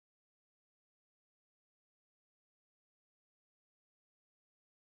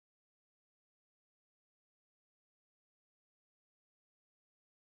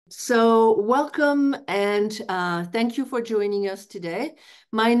So welcome and thank you for joining us today.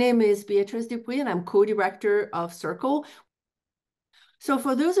 My name is Beatrice Dupuis and I'm co-director of 𝘙𝑒. So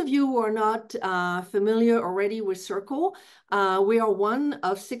for those of you who are not familiar already with 𝘙𝑒, we are one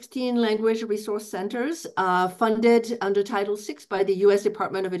of 16 language resource centers funded under Title VI by the U.S.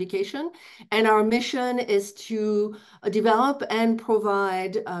 Department of Education. And our mission is to develop and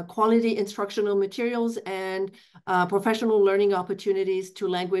provide quality instructional materials and professional learning opportunities to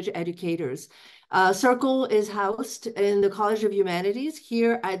language educators. 𝘙𝑒 is housed in the College of Humanities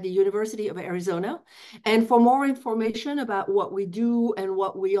here at the University of Arizona. And for more information about what we do and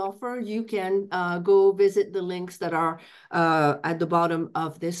what we offer, you can go visit the links that are at the bottom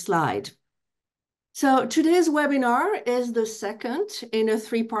of this slide. So today's webinar is the second in a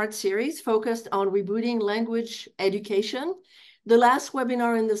three-part series focused on rebooting language education. The last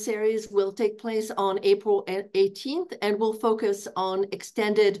webinar in the series will take place on April 18th and will focus on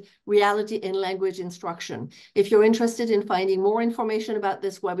extended reality in language instruction. If you're interested in finding more information about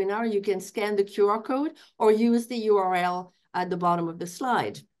this webinar, you can scan the QR code or use the URL at the bottom of the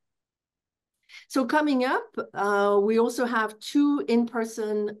slide. So coming up, we also have two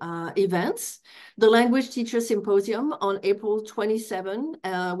in-person events. The Language Teacher Symposium on April 27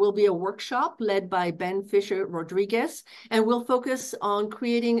 will be a workshop led by Ben Fisher-Rodriguez, and will focus on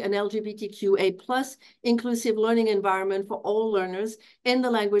creating an LGBTQA+ inclusive learning environment for all learners in the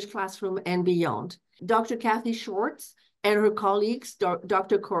language classroom and beyond. Dr. Kathy Schwartz and her colleagues,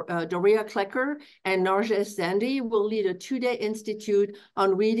 Dr. Doria Klecker and Narges Zandi, will lead a two-day institute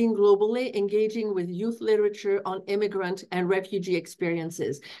on reading globally, engaging with youth literature on immigrant and refugee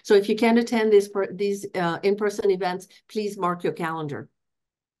experiences. So if you can't attend these in-person events, please mark your calendar.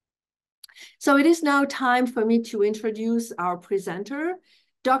 So it is now time for me to introduce our presenter.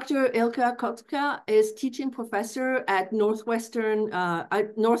 Dr. Ilka Kostka is teaching professor at Northeastern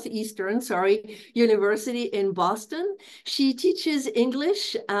University in Boston. She teaches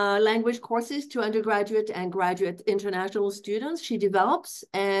English language courses to undergraduate and graduate international students. She develops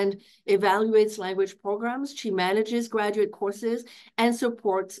and evaluates language programs. She manages graduate courses and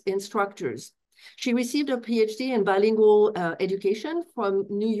supports instructors. She received a PhD in bilingual education from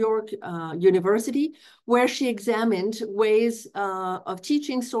New York University, where she examined ways of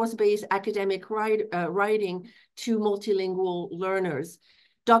teaching source-based academic writing to multilingual learners.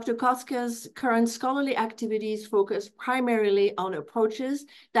 Dr. Kostka's current scholarly activities focus primarily on approaches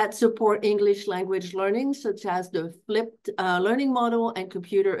that support English language learning, such as the flipped learning model and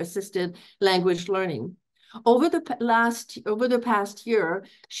computer-assisted language learning. Over the past year,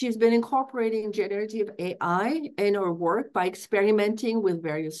 she's been incorporating generative AI in her work by experimenting with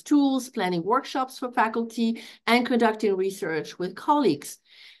various tools, planning workshops for faculty, and conducting research with colleagues.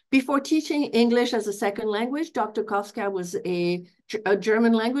 Before teaching English as a second language, Dr. Kostka was a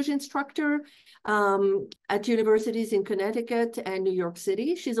German language instructor at universities in Connecticut and New York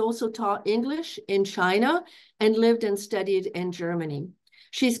City. She's also taught English in China and lived and studied in Germany.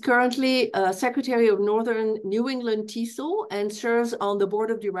 She's currently Secretary of Northern New England TESOL and serves on the Board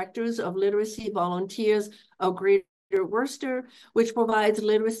of Directors of Literacy Volunteers of Greater Worcester, which provides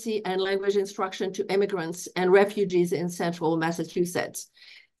literacy and language instruction to immigrants and refugees in central Massachusetts.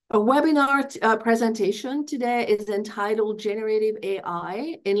 A webinar presentation today is entitled Generative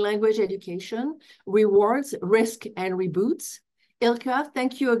AI in Language Education, Rewards, Risk, and Reboots. Ilka,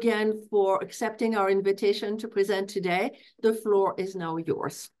 thank you again for accepting our invitation to present today. The floor is now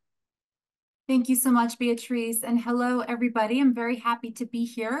yours. Thank you so much, Beatrice, and hello, everybody. I'm very happy to be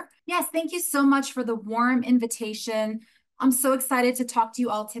here. Yes, thank you so much for the warm invitation. I'm so excited to talk to you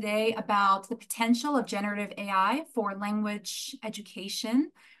all today about the potential of generative AI for language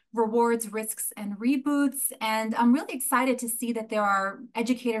education, rewards, risks, and reboots. And I'm really excited to see that there are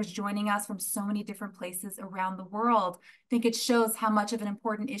educators joining us from so many different places around the world. I think it shows how much of an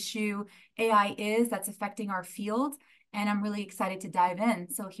important issue AI is that's affecting our field. And I'm really excited to dive in.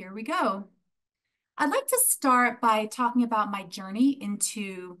 So here we go. I'd like to start by talking about my journey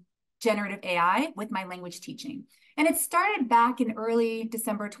into generative AI with my language teaching. And it started back in early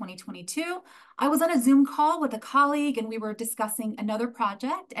December 2022. I was on a Zoom call with a colleague and we were discussing another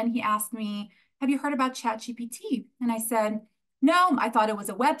project, and he asked me, have you heard about ChatGPT? And I said, no, I thought it was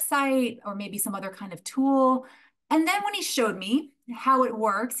a website or maybe some other kind of tool. And then when he showed me how it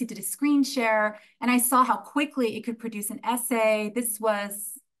works, he did a screen share and I saw how quickly it could produce an essay. This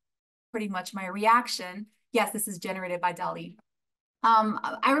was pretty much my reaction. Yes, this is generated by Tlili.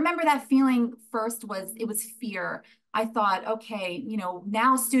 I remember that feeling first it was fear. I thought, okay,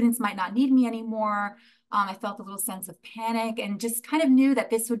 now students might not need me anymore. I felt a little sense of panic and just kind of knew that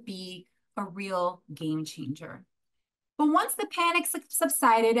this would be a real game changer. But once the panic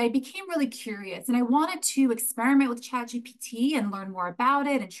subsided, I became really curious and I wanted to experiment with ChatGPT and learn more about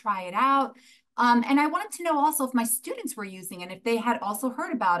it and try it out. And I wanted to know also if my students were using it, and if they had also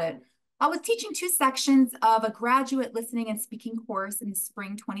heard about it. I was teaching 2 sections of a graduate listening and speaking course in the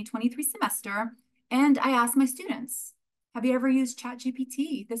spring 2023 semester. And I asked my students, have you ever used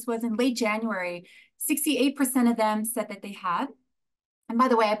ChatGPT? This was in late January. 68% of them said that they had. And by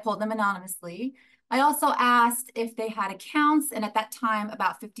the way, I pulled them anonymously. I also asked if they had accounts, and at that time,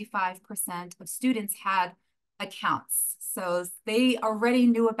 about 55% of students had accounts. So they already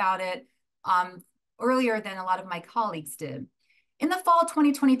knew about it earlier than a lot of my colleagues did. In the fall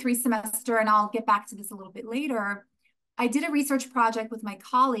 2023 semester, and I'll get back to this a little bit later, I did a research project with my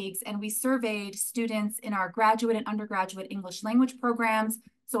colleagues, and we surveyed students in our graduate and undergraduate English language programs.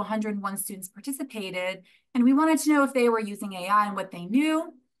 So 101 students participated, and we wanted to know if they were using AI and what they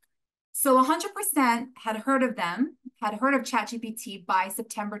knew. So 100% had heard of ChatGPT by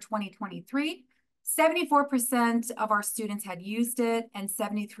September 2023. 74% of our students had used it, and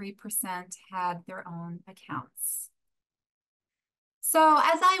 73% had their own accounts. So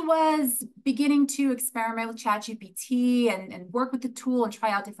as I was beginning to experiment with ChatGPT and work with the tool and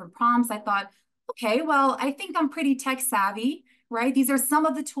try out different prompts, I thought, okay, well, I think I'm pretty tech savvy, right? These are some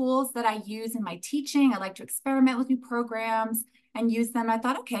of the tools that I use in my teaching. I like to experiment with new programs and use them. I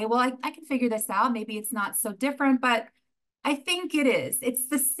thought, okay, well, I can figure this out. Maybe it's not so different, but I think it is. It's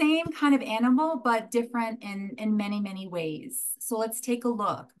the same kind of animal, but different in many, many ways. So let's take a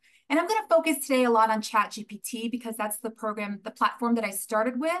look. And I'm going to focus today a lot on ChatGPT because that's the platform that I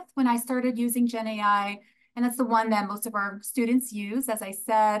started with when I started using Gen AI. And that's the one that most of our students use, as I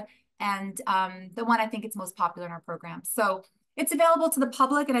said, and the one I think it's most popular in our program. So it's available to the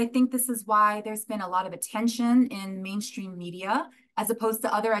public, and I think this is why there's been a lot of attention in mainstream media, as opposed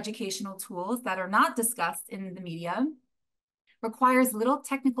to other educational tools that are not discussed in the media. Requires little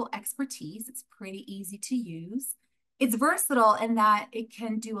technical expertise. It's pretty easy to use. It's versatile in that it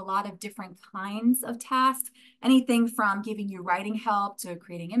can do a lot of different kinds of tasks, anything from giving you writing help to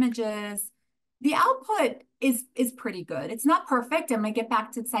creating images. The output is pretty good. It's not perfect. I'm going to get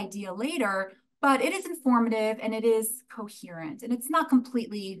back to this idea later, but it is informative and it is coherent, and it's not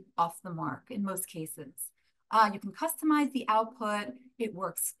completely off the mark in most cases. You can customize the output. It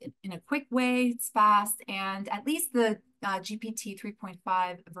works in a quick way. It's fast, and at least the GPT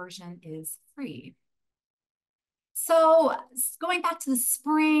 3.5 version is free. So going back to the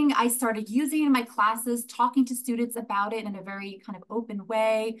spring, I started using it in my classes, talking to students about it in a very kind of open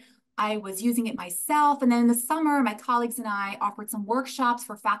way. I was using it myself. And then in the summer, my colleagues and I offered some workshops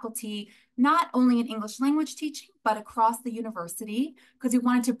for faculty, not only in English language teaching, but across the university, because we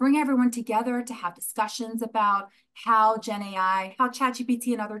wanted to bring everyone together to have discussions about how Gen AI, how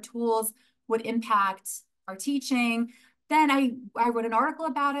ChatGPT and other tools would impact our teaching. Then I wrote an article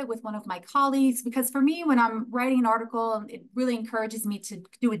about it with one of my colleagues, because for me, when I'm writing an article, it really encourages me to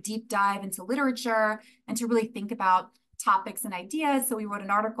do a deep dive into literature and to really think about topics and ideas. So we wrote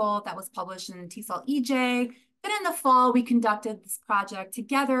an article that was published in 𝘙𝑒𝑒𝑒. Then in the fall, we conducted this project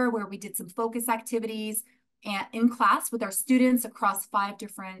together where we did some focus activities in class with our students across 5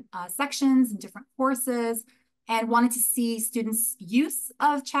 different sections and different courses, and wanted to see students' use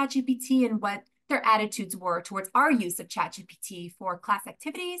of ChatGPT and what their attitudes were towards our use of ChatGPT for class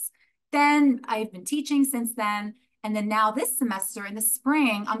activities. Then I've been teaching since then. And then now this semester in the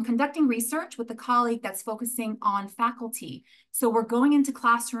spring, I'm conducting research with a colleague that's focusing on faculty. So we're going into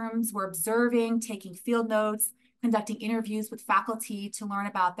classrooms, we're observing, taking field notes, conducting interviews with faculty to learn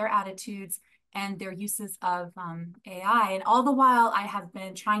about their attitudes and their uses of AI. And all the while, I have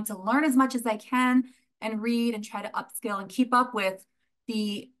been trying to learn as much as I can and read and try to upskill and keep up with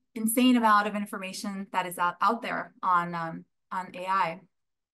the insane amount of information that is out there on AI.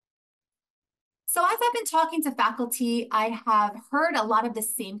 So as I've been talking to faculty, I have heard a lot of the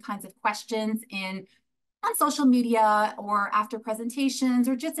same kinds of questions on social media or after presentations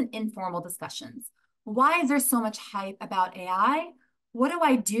or just in informal discussions. Why is there so much hype about AI? What do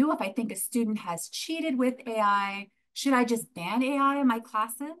I do if I think a student has cheated with AI? Should I just ban AI in my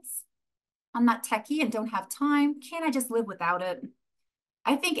classes? I'm not techie and don't have time. Can't I just live without it?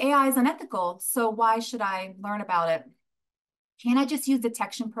 I think AI is unethical, so why should I learn about it? Can I just use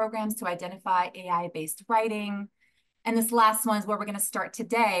detection programs to identify AI-based writing? And this last one is where we're going to start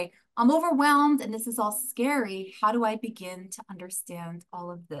today. I'm overwhelmed and this is all scary. How do I begin to understand all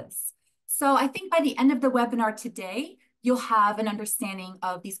of this? So I think by the end of the webinar today, you'll have an understanding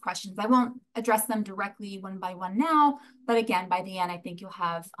of these questions. I won't address them directly one by one now, but again, by the end, I think you'll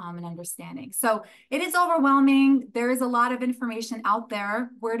have an understanding. So it is overwhelming. There is a lot of information out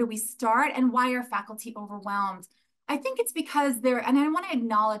there. Where do we start, and why are faculty overwhelmed? I think it's because and I want to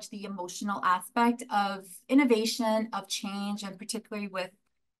acknowledge the emotional aspect of innovation, of change, and particularly with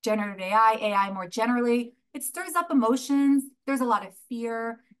generative AI more generally. It stirs up emotions. There's a lot of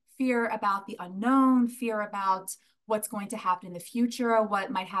fear about the unknown, fear about what's going to happen in the future,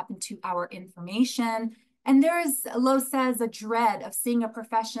 what might happen to our information. And there's, Lo says, a dread of seeing a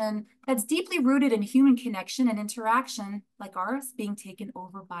profession that's deeply rooted in human connection and interaction, like ours, being taken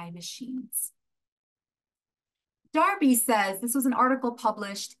over by machines. Darby says, this was an article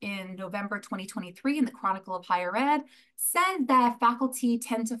published in November 2023 in the Chronicle of Higher Ed, said that faculty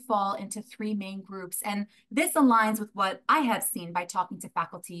tend to fall into three main groups. And this aligns with what I have seen by talking to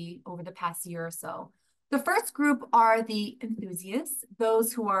faculty over the past year or so. The first group are the enthusiasts,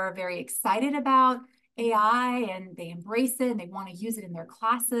 those who are very excited about AI and they embrace it and they want to use it in their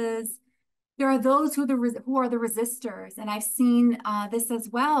classes. There are those who are the resistors. And I've seen this as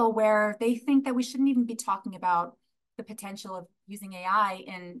well, where they think that we shouldn't even be talking about the potential of using AI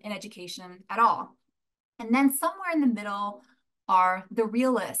in education at all. And then somewhere in the middle are the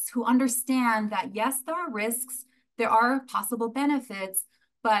realists who understand that, yes, there are risks, there are possible benefits,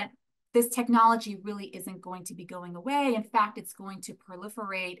 but this technology really isn't going to be going away. In fact, it's going to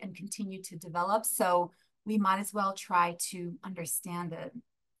proliferate and continue to develop. So we might as well try to understand it.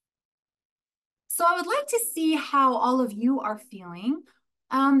 So I would like to see how all of you are feeling.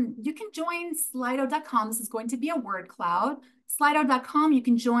 You can join Slido.com. This is going to be a word cloud. Slido.com, you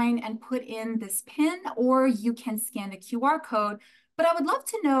can join and put in this pin, or you can scan the QR code. But I would love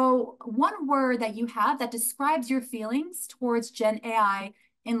to know one word that you have that describes your feelings towards Gen AI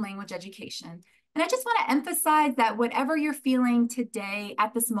in language education. And I just want to emphasize that whatever you're feeling today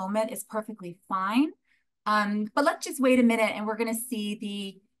at this moment is perfectly fine. But let's just wait a minute and we're going to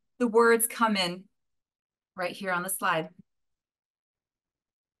see the words come in right here on the slide.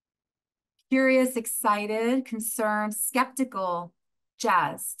 Curious, excited, concerned, skeptical,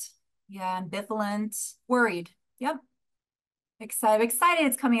 jazzed. Yeah, ambivalent, worried. Yep. Excited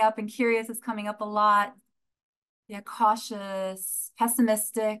is coming up, and curious is coming up a lot. Yeah, cautious,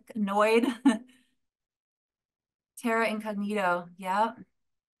 pessimistic, annoyed. Terra incognito. Yeah.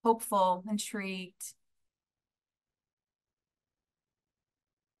 Hopeful, intrigued.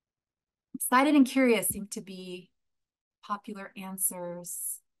 Excited and curious seem to be popular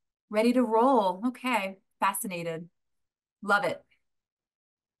answers. Ready to roll. Okay. Fascinated. Love it.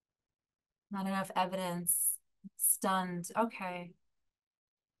 Not enough evidence. Stunned. Okay.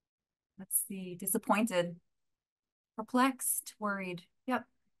 Let's see. Disappointed. Perplexed. Worried. Yep.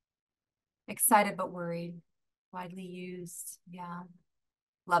 Excited but worried. Widely used. Yeah.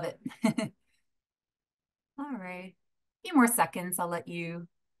 Love it. All right. A few more seconds. I'll let you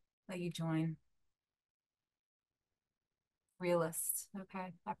join. Realist.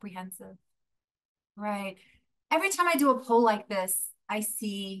 Okay. Apprehensive. Right. Every time I do a poll like this, I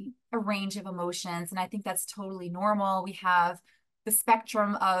see a range of emotions, and I think that's totally normal. We have the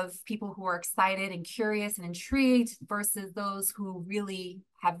spectrum of people who are excited and curious and intrigued versus those who really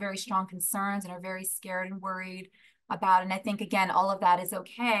have very strong concerns and are very scared and worried about it. And I think, again, all of that is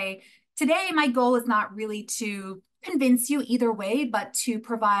okay. Today, my goal is not really to convince you either way, but to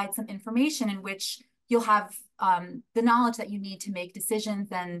provide some information in which you'll have the knowledge that you need to make decisions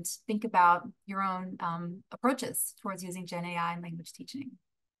and think about your own approaches towards using Gen AI in language teaching.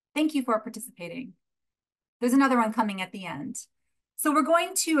 Thank you for participating. There's another one coming at the end. So we're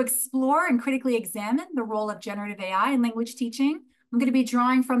going to explore and critically examine the role of generative AI in language teaching. I'm going to be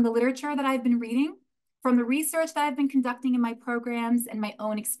drawing from the literature that I've been reading, from the research that I've been conducting in my programs, and my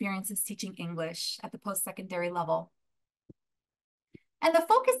own experiences teaching English at the post-secondary level. And the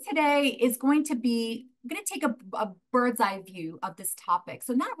focus today is going to be, I'm going to take a bird's eye view of this topic.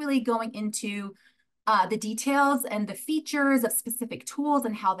 So not really going into the details and the features of specific tools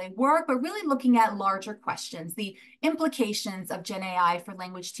and how they work, but really looking at larger questions, the implications of Gen AI for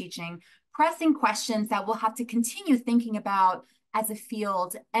language teaching, pressing questions that we'll have to continue thinking about as a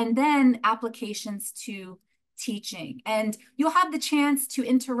field, and then applications to teaching. And you'll have the chance to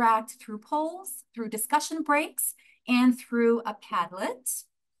interact through polls, through discussion breaks, and through a Padlet.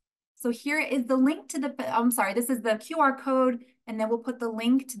 So here is the link to the, this is the QR code, and then we'll put the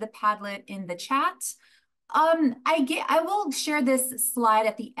link to the Padlet in the chat. I will share this slide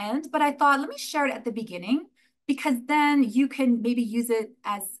at the end, but I thought, let me share it at the beginning, because then you can maybe use it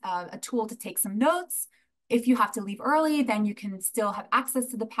as a tool to take some notes. If you have to leave early, then you can still have access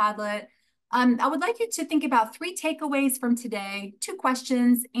to the Padlet. I would like you to think about 3 takeaways from today, 2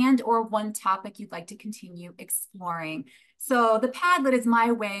 questions, and/or 1 topic you'd like to continue exploring. So the Padlet is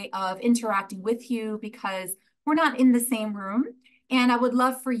my way of interacting with you because we're not in the same room. And I would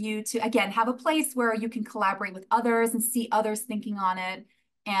love for you to, again, have a place where you can collaborate with others and see others thinking on it.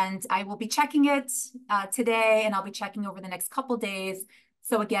 And I will be checking it today, and I'll be checking over the next couple days.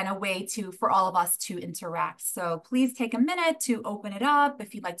 So again, a way for all of us to interact. So please take a minute to open it up.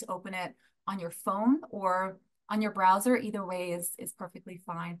 If you'd like to open it on your phone or on your browser, either way is perfectly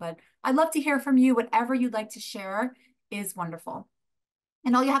fine. But I'd love to hear from you. Whatever you'd like to share is wonderful.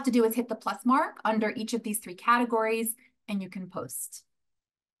 And all you have to do is hit the plus mark under each of these 3 categories, and you can post.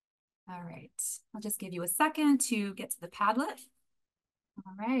 All right, I'll just give you a second to get to the Padlet.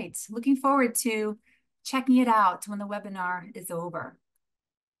 All right, looking forward to checking it out when the webinar is over.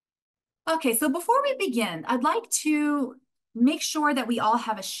 Okay, so before we begin, I'd like to make sure that we all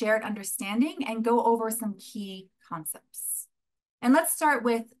have a shared understanding and go over some key concepts. And let's start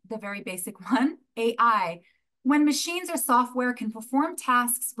with the very basic one, AI. When machines or software can perform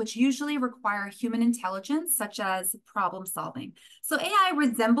tasks which usually require human intelligence, such as problem solving. So AI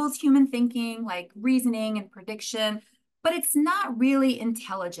resembles human thinking, like reasoning and prediction, but it's not really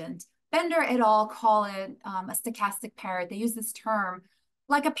intelligent. Bender et al. Call it a stochastic parrot. They use this term.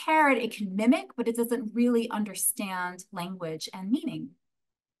 Like a parrot, it can mimic, but it doesn't really understand language and meaning.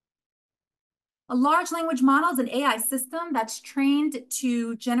 A large language model is an AI system that's trained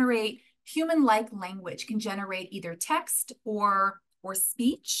to generate human-like language, can generate either text or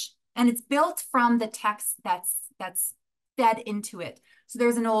speech, and it's built from the text that's fed into it. So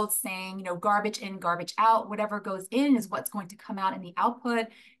there's an old saying, you know, garbage in, garbage out. Whatever goes in is what's going to come out in the output.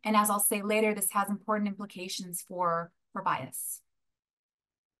 And as I'll say later, this has important implications for bias.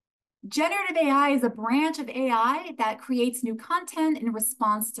 Generative AI is a branch of AI that creates new content in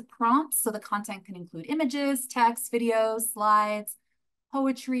response to prompts. So the content can include images, text, videos, slides,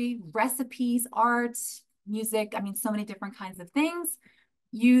 poetry, recipes, art, music. I mean, so many different kinds of things.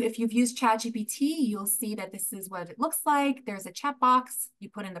 If you've used ChatGPT, you'll see that this is what it looks like. There's a chat box, you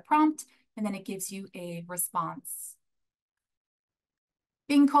put in the prompt, and then it gives you a response.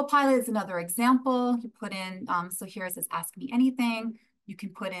 Bing Copilot is another example. You put in, so here it says, ask me anything. You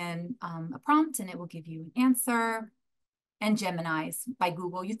can put in a prompt and it will give you an answer. And Gemini's by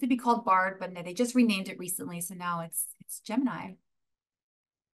Google used to be called Bard, but they just renamed it recently. So now it's Gemini.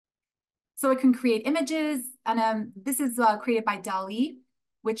 So it can create images. And this is created by Tlili,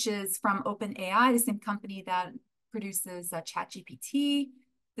 which is from OpenAI, the same company that produces ChatGPT.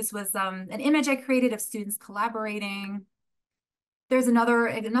 This was an image I created of students collaborating. There's another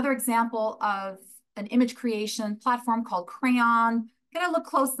example of an image creation platform called Crayon. Gotta look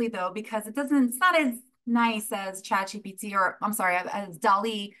closely though, because it's not as nice as ChatGPT, or I'm sorry, as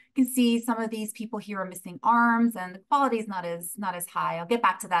Tlili. You can see some of these people here are missing arms and the quality is not as high. I'll get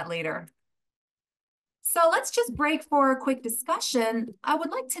back to that later. So let's just break for a quick discussion. I would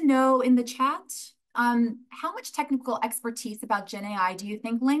like to know in the chat, how much technical expertise about Gen AI do you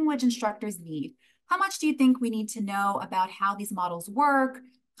think language instructors need? How much do you think we need to know about how these models work,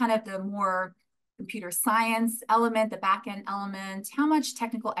 kind of the more computer science element, the back-end element? How much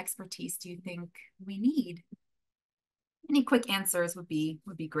technical expertise do you think we need? Any quick answers would be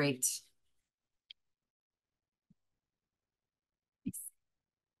great.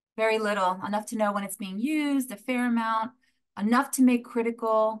 Very little, enough to know when it's being used, a fair amount, enough to make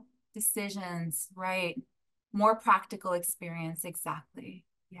critical decisions, right? More practical experience, exactly.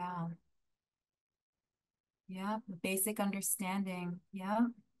 Yeah. Yeah, basic understanding, yeah.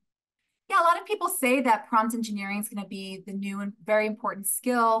 Yeah, a lot of people say that prompt engineering is going to be the new and very important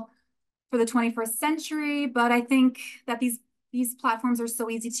skill for the 21st century, but I think that these platforms are so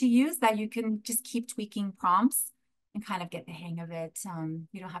easy to use that you can just keep tweaking prompts and kind of get the hang of it.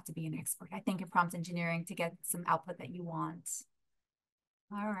 You don't have to be an expert, I think, in prompt engineering to get some output that you want.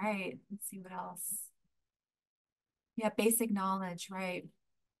 All right, let's see what else. Yeah, basic knowledge, right?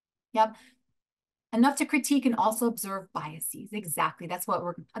 Yep. Enough to critique and also observe biases. Exactly. That's what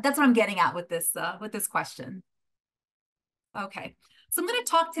I'm getting at with this question. Okay. So I'm going to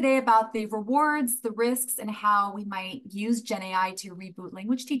talk today about the rewards, the risks, and how we might use Gen AI to reboot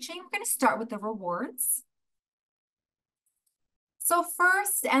language teaching. We're going to start with the rewards. So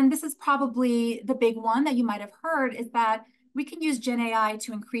first, and this is probably the big one that you might have heard, is that we can use Gen AI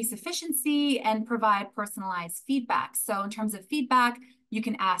to increase efficiency and provide personalized feedback. So in terms of feedback, you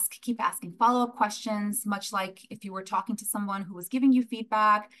can keep asking follow-up questions, much like if you were talking to someone who was giving you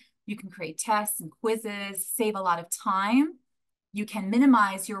feedback. You can create tests and quizzes, save a lot of time. You can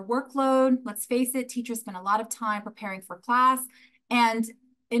minimize your workload. Let's face it, teachers spend a lot of time preparing for class. And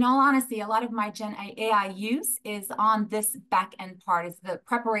in all honesty, a lot of my Gen AI use is on this back-end part, is the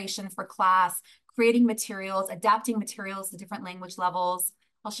preparation for class, creating materials, adapting materials to different language levels.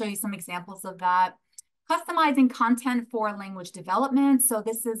 I'll show you some examples of that. customizing content for language development. So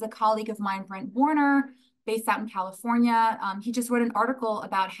this is a colleague of mine, Brent Warner, based out in California. He just wrote an article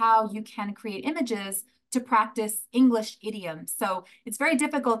about how you can create images to practice English idioms. So it's very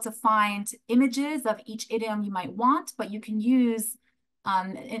difficult to find images of each idiom you might want, but you can use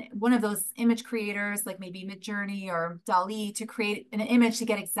one of those image creators, like maybe Midjourney or Tlili, to create an image to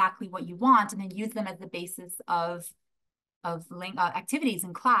get exactly what you want, and then use them as the basis of activities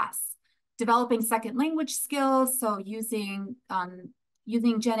in class. Developing second language skills, so using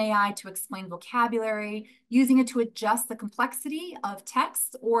Gen AI to explain vocabulary, using it to adjust the complexity of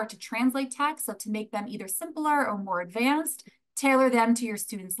text or to translate text, so to make them either simpler or more advanced, tailor them to your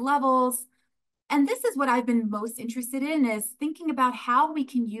students' levels. And this is what I've been most interested in, is thinking about how we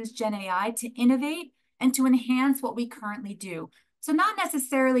can use Gen AI to innovate and to enhance what we currently do. So not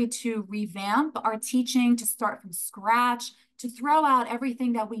necessarily to revamp our teaching, to start from scratch, to throw out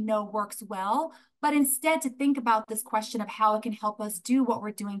everything that we know works well, but instead to think about this question of how it can help us do what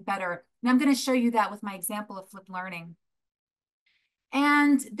we're doing better. And I'm going to show you that with my example of flipped learning.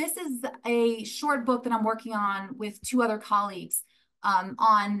 And this is a short book that I'm working on with two other colleagues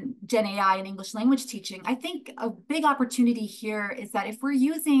on Gen AI and English language teaching. I think a big opportunity here is that if we're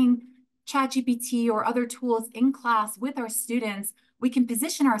using ChatGPT or other tools in class with our students, we can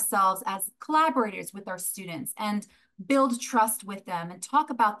position ourselves as collaborators with our students and build trust with them and talk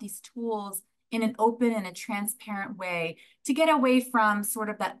about these tools in an open and a transparent way to get away from sort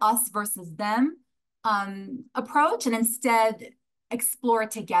of that us versus them approach, and instead explore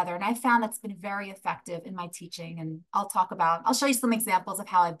it together. And I found that's been very effective in my teaching. And I'll show you some examples of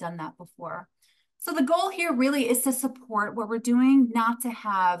how I've done that before. So the goal here really is to support what we're doing, not to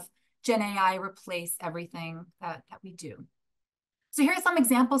have Gen AI replace everything that we do. So here are some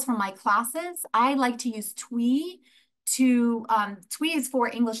examples from my classes. I like to use 𝘬𝘳 𝘬𝘳 is for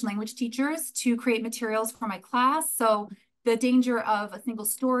English language teachers to create materials for my class. So The Danger of a Single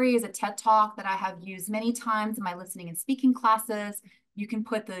Story is a TED Talk that I have used many times in my listening and speaking classes. You can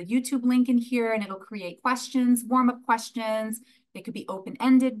put the YouTube link in here and it'll create questions, warm-up questions. They could be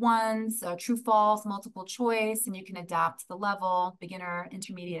open-ended ones, true, false, multiple choice, and you can adapt the level, beginner,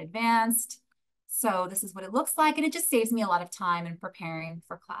 intermediate, advanced. So this is what it looks like, and it just saves me a lot of time in preparing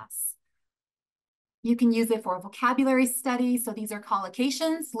for class. You can use it for a vocabulary study. So these are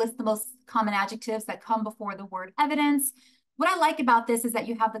collocations, list the most common adjectives that come before the word evidence. What I like about this is that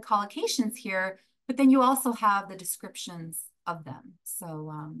you have the collocations here, but then you also have the descriptions of them.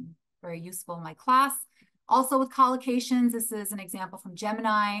 So very useful in my class. Also with collocations, this is an example from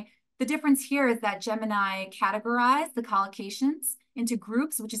Gemini. The difference here is that Gemini categorized the collocations into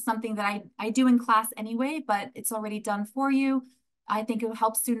groups, which is something that I do in class anyway, but it's already done for you. I think it will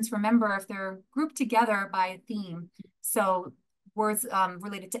help students remember if they're grouped together by a theme. So words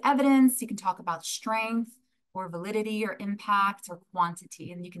related to evidence, you can talk about strength or validity or impact or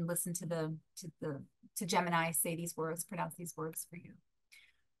quantity, and you can listen to Gemini say these words, pronounce these words for you.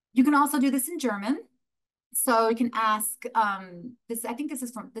 You can also do this in German. So you can ask this. I think this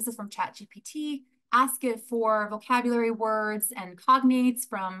is from ChatGPT. Ask it for vocabulary words and cognates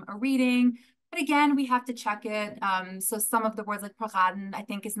from a reading. But again, we have to check it. So some of the words like paraden, I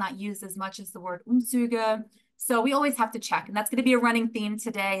think, is not used as much as the word Umzüge. So we always have to check. And that's going to be a running theme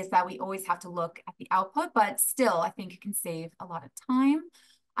today, is that we always have to look at the output. But still, I think it can save a lot of time.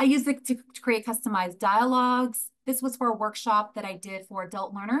 I use it to create customized dialogues. This was for a workshop that I did for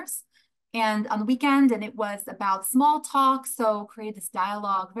adult learners and on the weekend, and it was about small talk. So create this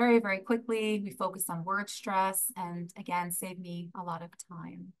dialogue very, very quickly. We focused on word stress and again, saved me a lot of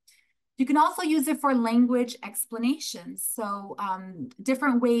time. You can also use it for language explanations. So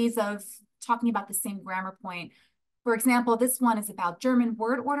different ways of talking about the same grammar point. For example, this one is about German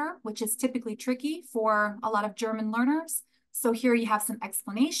word order, which is typically tricky for a lot of German learners. So here you have some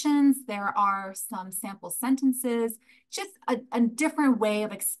explanations. There are some sample sentences, just a different way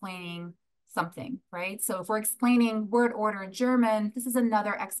of explaining something, right? So if we're explaining word order in German, this is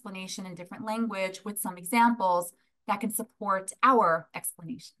another explanation in different language with some examples that can support our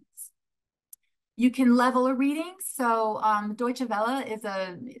explanations. You can level a reading. So Deutsche Welle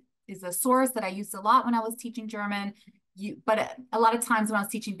is a source that I used a lot when I was teaching German. But a lot of times when I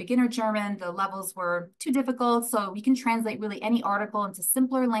was teaching beginner German, the levels were too difficult. So we can translate really any article into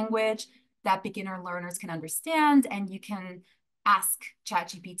simpler language that beginner learners can understand. And you can ask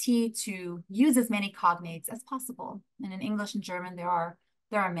ChatGPT to use as many cognates as possible. And in English and German, there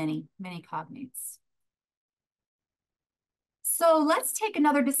are many, many cognates. So let's take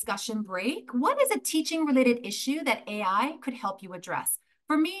another discussion break. What is a teaching related issue that AI could help you address?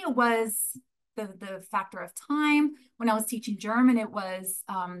 For me, it was the factor of time. When I was teaching German, it was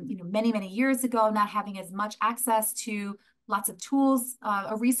many, many years ago, not having as much access to lots of tools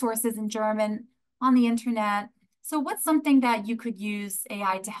or resources in German on the internet. So what's something that you could use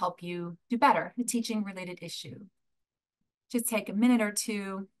AI to help you do better, a teaching related issue? Just take a minute or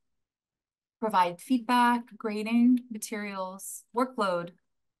two, provide feedback, grading, materials, workload.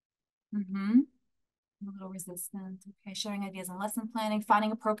 A little resistant. Okay, sharing ideas on lesson planning,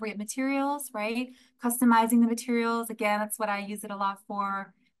 finding appropriate materials, right? Customizing the materials. Again, that's what I use it a lot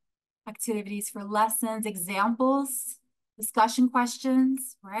for. Activities for lessons, examples, discussion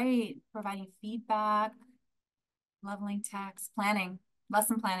questions, right? Providing feedback, leveling text, planning,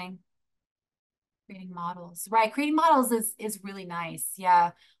 lesson planning, creating models, right? Creating models is really nice. Yeah,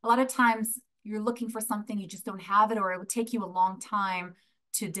 a lot of times you're looking for something, you just don't have it, or it would take you a long time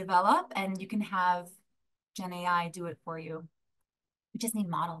to develop, and you can have Gen AI do it for you. We just need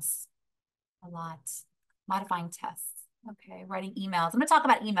models a lot. Modifying tests. Okay, writing emails. I'm going to talk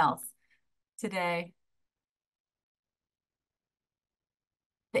about emails today.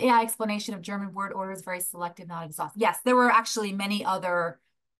 The AI explanation of German word order is very selective, not exhaustive. Yes, there were actually many other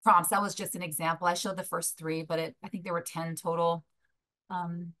prompts. That was just an example. I showed the first 3, but I think there were 10 total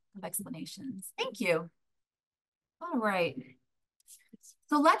of explanations. Thank you. All right.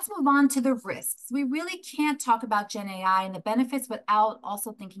 So let's move on to the risks. We really can't talk about Gen AI and the benefits without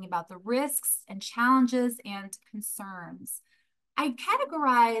also thinking about the risks and challenges and concerns. I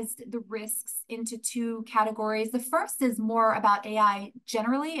categorized the risks into 2 categories. The first is more about AI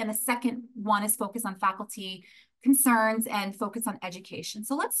generally, and the second one is focused on faculty concerns and focus on education.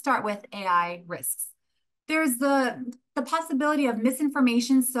 So let's start with AI risks. There's the possibility of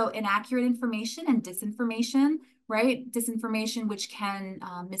misinformation, so inaccurate information, and disinformation, right? Disinformation, which can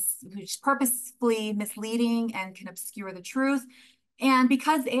which is purposefully misleading and can obscure the truth. And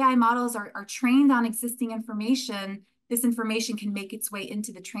because AI models are trained on existing information, this information can make its way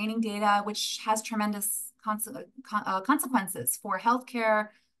into the training data, which has tremendous consequences for healthcare,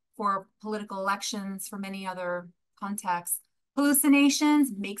 for political elections, for many other contexts.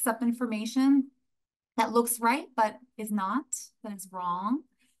 Hallucinations, makes up information that looks right, but is not, that is wrong.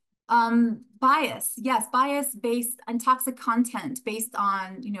 Bias, yes, bias based on toxic content based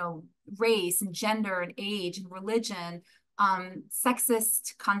on, race and gender and age and religion.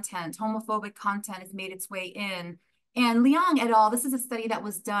 Sexist content, homophobic content has made its way in. And Liang et al., this is a study that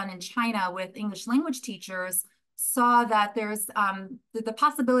was done in China with English language teachers, saw that there's the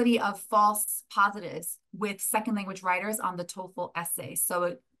possibility of false positives with second language writers on the TOEFL essay. So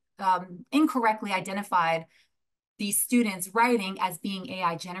it incorrectly identified these students writing as being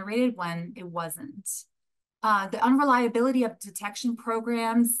AI generated when it wasn't. The unreliability of detection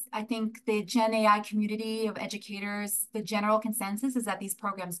programs, I think the Gen AI community of educators, the general consensus is that these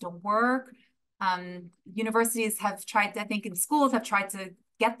programs don't work. Universities have tried, I think in schools have tried to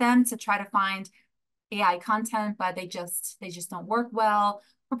get them to try to find AI content, but they just don't work well.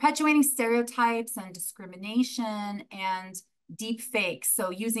 Perpetuating stereotypes and discrimination and deep fakes. So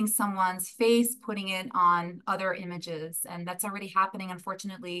using someone's face, putting it on other images. And that's already happening,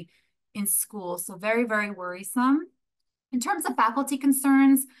 unfortunately, in school. So very, very worrisome. In terms of faculty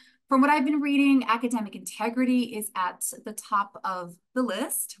concerns, from what I've been reading, academic integrity is at the top of the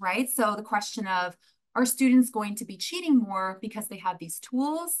list, right? So the question of, are students going to be cheating more because they have these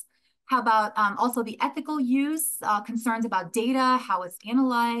tools? How about also the ethical use, concerns about data, how it's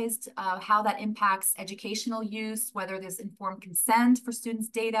analyzed, how that impacts educational use, whether there's informed consent for students'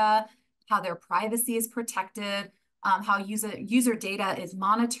 data, how their privacy is protected, how user data is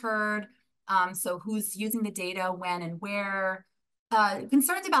monitored, so who's using the data, when and where.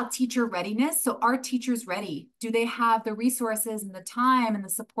 Concerns about teacher readiness. So are teachers ready? Do they have the resources and the time and the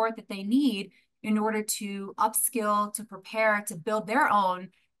support that they need in order to upskill, to prepare, to build their own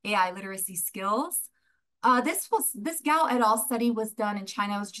AI literacy skills? This 𝘙𝑒𝑤𝑜 et al. Study was done in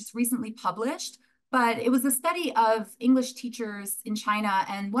China. It was just recently published, but it was a study of English teachers in China.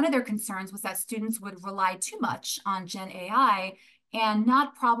 And one of their concerns was that students would rely too much on Gen AI and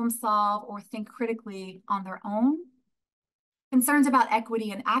not problem solve or think critically on their own. Concerns about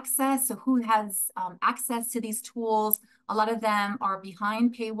equity and access. So who has access to these tools? A lot of them are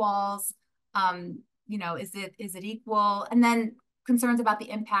behind paywalls. Is it equal? And then concerns about the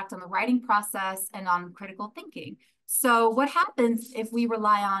impact on the writing process and on critical thinking. So what happens if we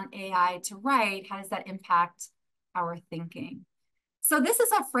rely on AI to write? How does that impact our thinking? So this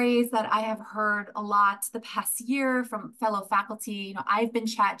is a phrase that I have heard a lot the past year from fellow faculty. I've been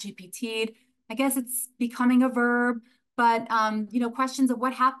ChatGPT'd. I guess it's becoming a verb, but questions of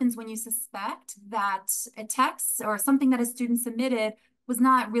what happens when you suspect that a text or something that a student submitted was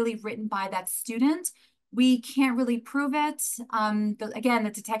not really written by that student. We can't really prove it. Again, the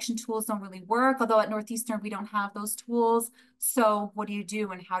detection tools don't really work, although at Northeastern, we don't have those tools. So what do you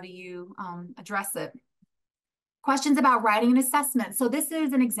do and how do you address it? Questions about writing an assessment. So this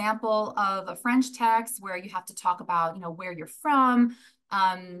is an example of a French text where you have to talk about, where you're from,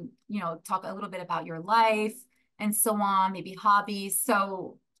 talk a little bit about your life and so on, maybe hobbies.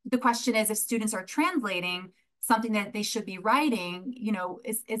 So the question is, if students are translating something that they should be writing,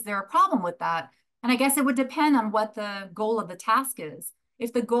 is there a problem with that? And I guess it would depend on what the goal of the task is.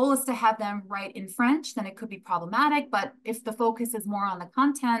 If the goal is to have them write in French, then it could be problematic. But if the focus is more on the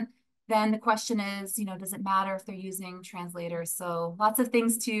content, then the question is, does it matter if they're using translators? So lots of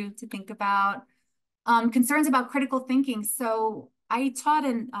things to think about. Concerns about critical thinking. So I taught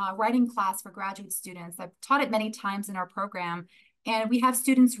in writing class for graduate students. I've taught it many times in our program. And we have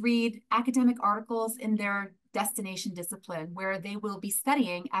students read academic articles in their destination discipline where they will be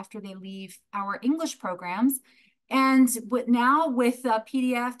studying after they leave our English programs. And now with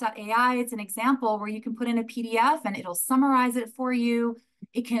PDF.ai, it's an example where you can put in a PDF and it'll summarize it for you.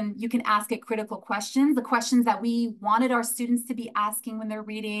 You can ask it critical questions, the questions that we wanted our students to be asking when they're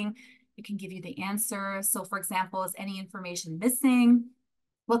reading. It can give you the answer. So for example, is any information missing?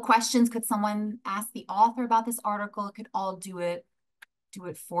 What questions could someone ask the author about this article? It could all do it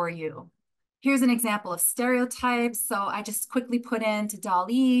for you. Here's an example of stereotypes. So I just quickly put into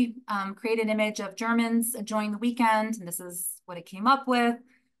𝘙𝑒, create an image of Germans enjoying the weekend, and this is what it came up with.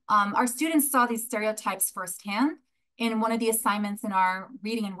 Our students saw these stereotypes firsthand in one of the assignments in our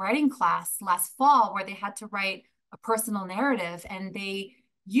reading and writing class last fall, where they had to write a personal narrative, and they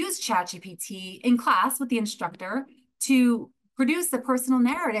used ChatGPT in class with the instructor to produce a personal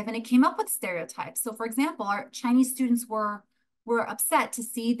narrative, and it came up with stereotypes. So for example, our Chinese students were upset to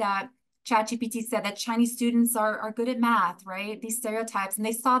see that ChatGPT said that Chinese students are good at math, right? These stereotypes, and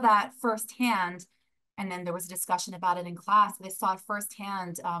they saw that firsthand. And then there was a discussion about it in class. They saw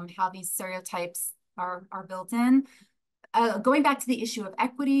firsthand how these stereotypes are built in. Going back to the issue of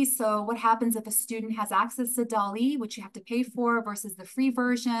equity. So what happens if a student has access to 𝘙𝑒, which you have to pay for, versus the free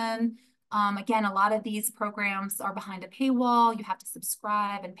version? Again, a lot of these programs are behind a paywall. You have to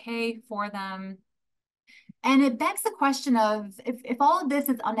subscribe and pay for them. And it begs the question of, if all of this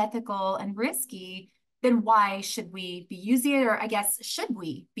is unethical and risky, then why should we be using it? Or I guess, should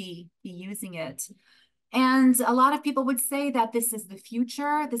we be using it? And a lot of people would say that this is the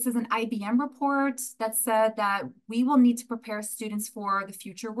future. This is an IBM report that said that we will need to prepare students for the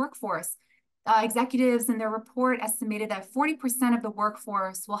future workforce. Executives in their report estimated that 40% of the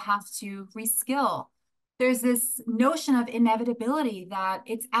workforce will have to reskill. There's this notion of inevitability that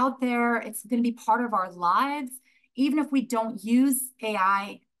it's out there, it's going to be part of our lives. Even if we don't use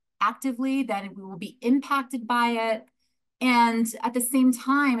AI actively, then we will be impacted by it. And at the same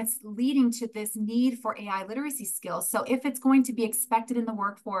time, it's leading to this need for AI literacy skills. So if it's going to be expected in the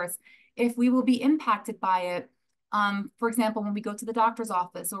workforce, if we will be impacted by it, for example, when we go to the doctor's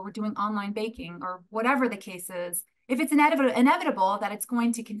office or we're doing online baking or whatever the case is, if it's inevitable that it's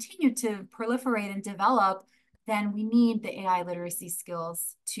going to continue to proliferate and develop, then we need the AI literacy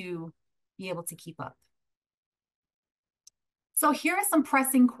skills to be able to keep up. So here are some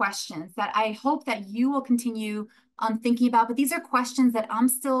pressing questions that I hope that you will continue thinking about, but these are questions that I'm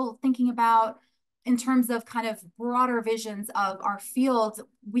still thinking about in terms of kind of broader visions of our field.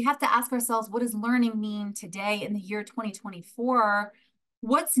 We have to ask ourselves, what does learning mean today in the year 2024?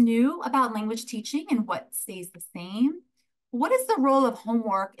 What's new about language teaching and what stays the same? What is the role of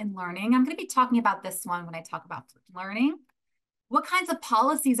homework in learning? I'm going to be talking about this one when I talk about learning. What kinds of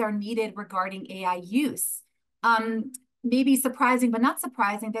policies are needed regarding AI use? Maybe surprising, but not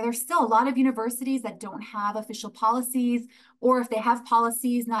surprising, that there's still a lot of universities that don't have official policies, or if they have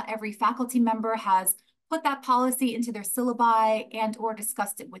policies, not every faculty member has put that policy into their syllabi and or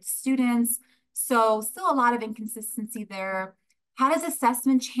discussed it with students. So still a lot of inconsistency there. How does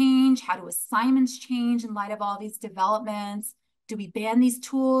assessment change? How do assignments change in light of all these developments? Do we ban these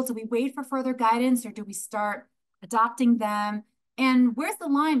tools? Do we wait for further guidance, or do we start adopting them? And where's the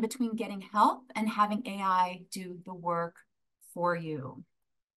line between getting help and having AI do the work for you?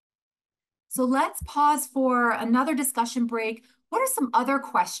 So let's pause for another discussion break. What are some other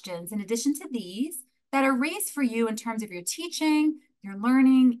questions, in addition to these, that are raised for you in terms of your teaching, your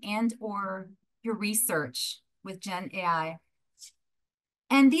learning, and or your research with Gen AI?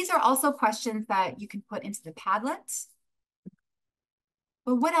 And these are also questions that you can put into the Padlet.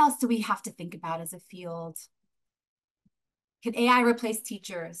 But what else do we have to think about as a field? Can AI replace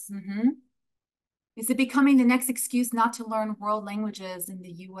teachers? Is it becoming the next excuse not to learn world languages in the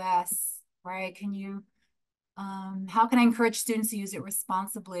US, right? Can you How can I encourage students to use it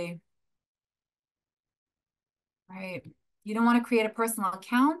responsibly? Right. You don't want to create a personal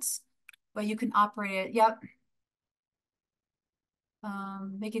account, but you can operate it. Yep.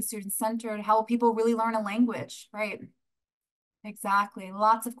 Making student-centered. How will people really learn a language? Right. Exactly.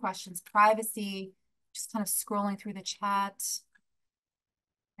 Lots of questions. Privacy, just kind of scrolling through the chat.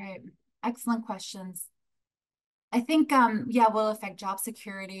 Right. Excellent questions. I think, yeah, will affect job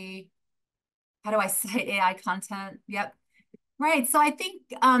security. How do I cite AI content? Yep. Right. So I think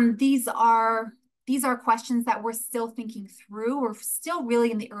these are questions that we're still thinking through. We're still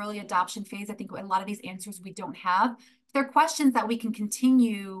really in the early adoption phase. I think a lot of these answers we don't have. They're questions that we can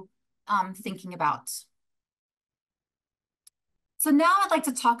continue thinking about. So now I'd like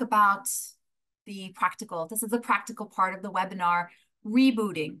to talk about the practical. This is a practical part of the webinar,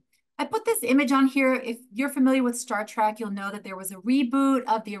 rebooting. I put this image on here. If you're familiar with Star Trek, you'll know that there was a reboot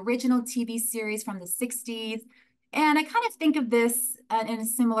of the original TV series from the 60s. And I kind of think of this in a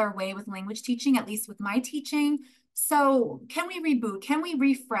similar way with language teaching, at least with my teaching. So can we reboot? Can we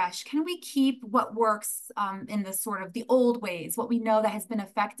refresh? Can we keep what works in the sort of the old ways, what we know that has been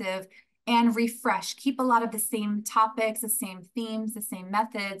effective, and refresh, keep a lot of the same topics, the same themes, the same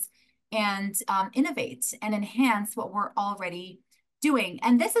methods, and innovate and enhance what we're already doing?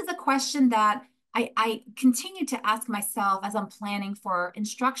 And this is a question that I continue to ask myself as I'm planning for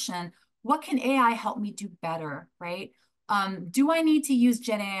instruction. What can AI help me do better, right? Do I need to use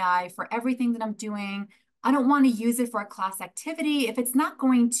Gen AI for everything that I'm doing? I don't want to use it for a class activity if it's not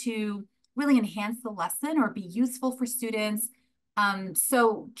going to really enhance the lesson or be useful for students.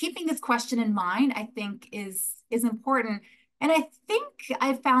 So keeping this question in mind, I think is important. And I think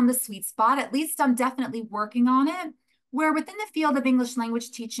I've found the sweet spot, at least I'm definitely working on it, where within the field of English language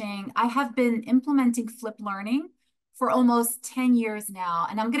teaching, I have been implementing flipped learning for almost 10 years now.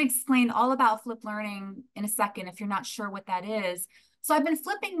 And I'm going to explain all about flipped learning in a second if you're not sure what that is. So I've been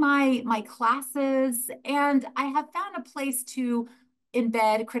flipping my classes, and I have found a place to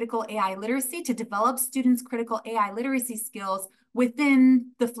embed critical AI literacy, to develop students' critical AI literacy skills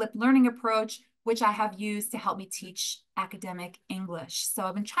within the flipped learning approach, which I have used to help me teach academic English. So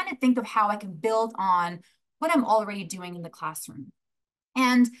I've been trying to think of how I can build on what I'm already doing in the classroom.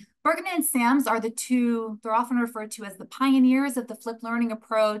 And Bergman and Sams are the two, they're often referred to as the pioneers of the flipped learning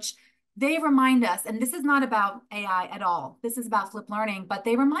approach. They remind us, and this is not about AI at all, this is about flipped learning, but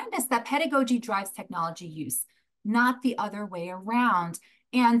they remind us that pedagogy drives technology use, not the other way around.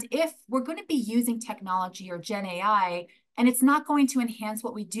 And if we're going to be using technology or Gen AI, and it's not going to enhance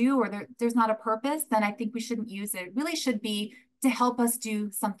what we do, or there's not a purpose, then I think we shouldn't use it. It really should be to help us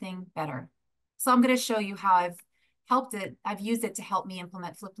do something better. So I'm going to show you how I've used it to help me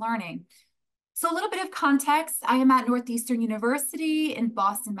implement flipped learning. So a little bit of context, I am at Northeastern University in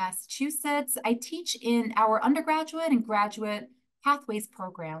Boston, Massachusetts. I teach in our undergraduate and graduate pathways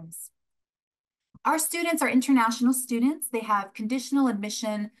programs. Our students are international students. They have conditional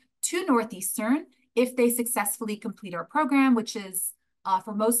admission to Northeastern if they successfully complete our program, which is,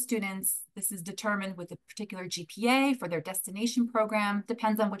 for most students, this is determined with a particular GPA for their destination program.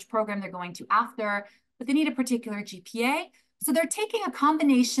 Depends on which program they're going to after, but they need a particular GPA. So they're taking a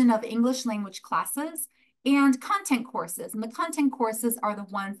combination of English language classes and content courses. And the content courses are the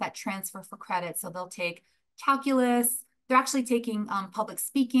ones that transfer for credit. So they'll take calculus. They're actually taking public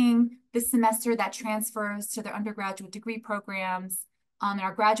speaking this semester that transfers to their undergraduate degree programs. In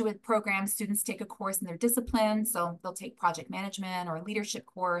our graduate program, students take a course in their discipline. So they'll take project management or a leadership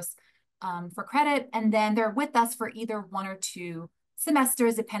course for credit. And then they're with us for either 1 or 2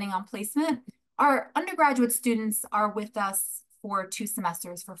 semesters, depending on placement. Our undergraduate students are with us for 2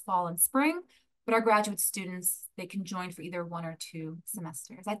 semesters for fall and spring, but our graduate students, they can join for either 1 or 2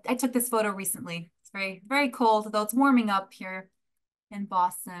 semesters. I took this photo recently. It's very, very cold, though it's warming up here in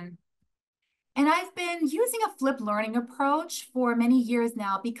Boston. And I've been using a flipped learning approach for many years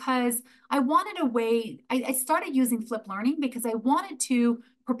now because I wanted a way, I started using flipped learning because I wanted to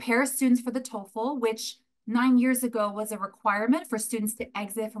prepare students for the TOEFL, which 9 years ago was a requirement for students to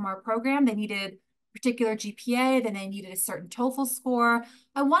exit from our program. They needed a particular GPA, then they needed a certain TOEFL score.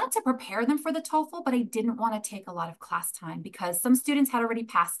 I wanted to prepare them for the TOEFL, but I didn't want to take a lot of class time because some students had already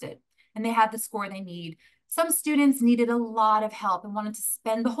passed it and they had the score they need. Some students needed a lot of help and wanted to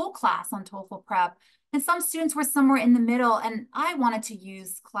spend the whole class on TOEFL prep. And some students were somewhere in the middle, and I wanted to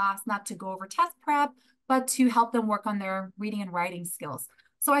use class not to go over test prep, but to help them work on their reading and writing skills.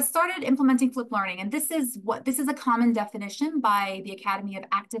 So I started implementing flipped learning, and this is a common definition by the Academy of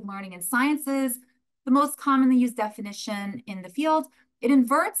Active Learning and Sciences, the most commonly used definition in the field. It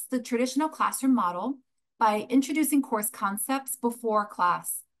inverts the traditional classroom model by introducing course concepts before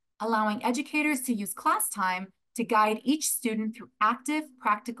class. allowing educators to use class time to guide each student through active,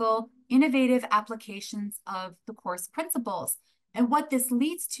 practical, innovative applications of the course principles. And what this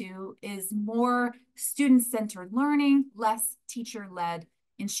leads to is more student-centered learning, less teacher-led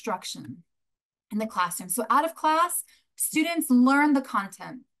instruction in the classroom. So out of class, students learn the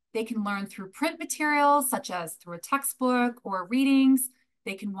content. They can learn through print materials, such as through a textbook or readings.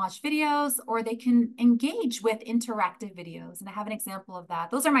 They can watch videos, or they can engage with interactive videos. And I have an example of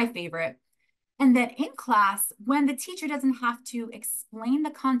that. Those are my favorite. And then in class, when the teacher doesn't have to explain the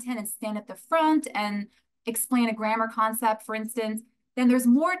content and stand at the front and explain a grammar concept, for instance, then there's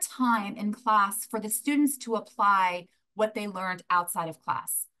more time in class for the students to apply what they learned outside of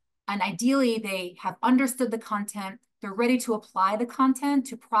class. And ideally, they have understood the content. They're ready to apply the content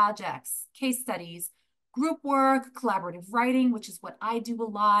to projects, case studies, group work, collaborative writing, which is what I do a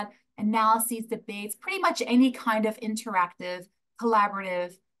lot, analyses, debates, pretty much any kind of interactive,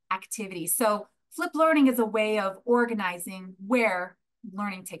 collaborative activity. So flipped learning is a way of organizing where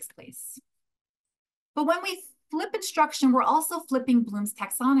learning takes place. But when we flip instruction, we're also flipping Bloom's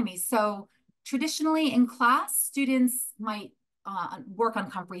taxonomy. So traditionally in class, students might work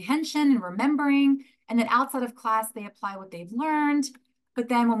on comprehension and remembering, and then outside of class, they apply what they've learned. But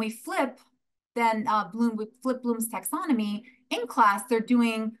then when we flip, we flip Bloom's taxonomy. In class, they're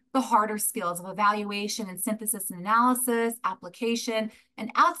doing the harder skills of evaluation and synthesis and analysis, application.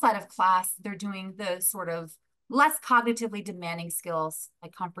 And outside of class, they're doing the sort of less cognitively demanding skills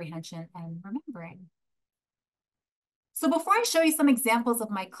like comprehension and remembering. So before I show you some examples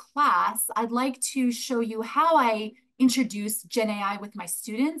of my class, I'd like to show you how I introduce Gen AI with my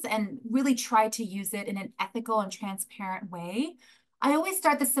students and really try to use it in an ethical and transparent way. I always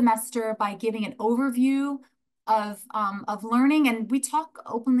start the semester by giving an overview of learning, and we talk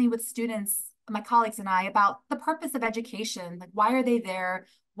openly with students, my colleagues and I, about the purpose of education. Like, why are they there?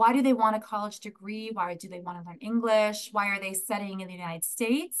 Why do they want a college degree? Why do they want to learn English? Why are they studying in the United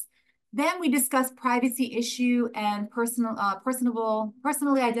States? Then we discuss privacy issue and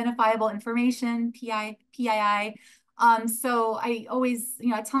personally identifiable information, PII. So I always,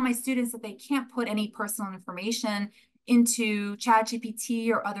 I tell my students that they can't put any personal information into ChatGPT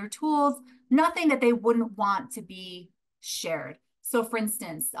or other tools, nothing that they wouldn't want to be shared. So for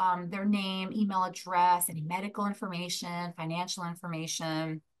instance, their name, email address, any medical information, financial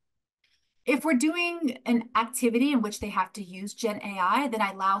information. If we're doing an activity in which they have to use Gen AI, then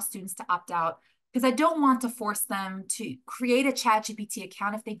I allow students to opt out because I don't want to force them to create a ChatGPT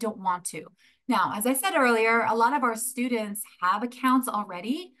account if they don't want to. Now, as I said earlier, a lot of our students have accounts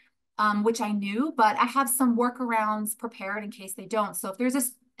already, which I knew, but I have some workarounds prepared in case they don't. So if there's a,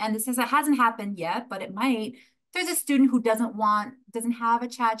 and this hasn't happened yet, but it might, if there's a student who doesn't have a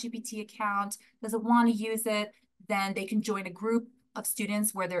ChatGPT account, doesn't want to use it, then they can join a group of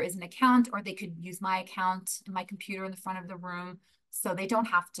students where there is an account, or they could use my account and my computer in the front of the room, so they don't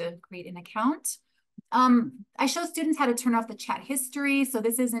have to create an account. I show students how to turn off the chat history. So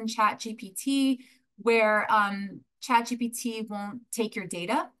this is in ChatGPT, where ChatGPT won't take your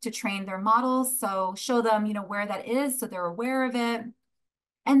data to train their models. So show them, where that is so they're aware of it.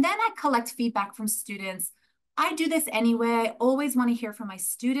 And then I collect feedback from students. I do this anyway. I always want to hear from my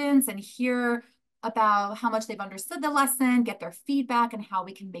students and hear about how much they've understood the lesson, get their feedback, and how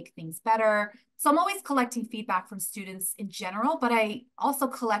we can make things better. So I'm always collecting feedback from students in general, but I also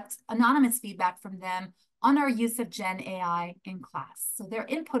collect anonymous feedback from them on our use of Gen AI in class. So their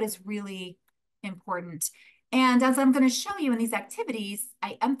input is really important. And as I'm going to show you in these activities,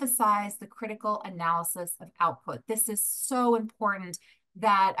 I emphasize the critical analysis of output. This is so important,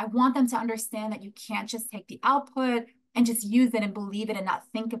 that I want them to understand that you can't just take the output and just use it and believe it and not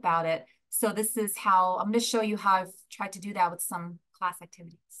think about it. So this is how I'm going to show you how I've tried to do that with some class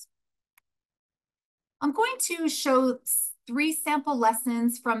activities. I'm going to show 3 sample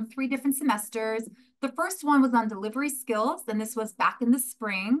lessons from 3 different semesters. The first one was on delivery skills, and this was back in the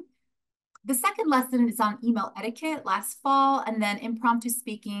spring. The second lesson is on email etiquette last fall, and then impromptu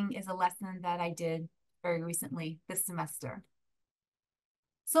speaking is a lesson that I did very recently this semester.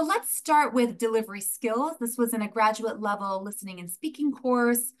 So let's start with delivery skills. This was in a graduate level listening and speaking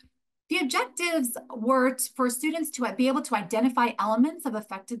course. The objectives were for students to be able to identify elements of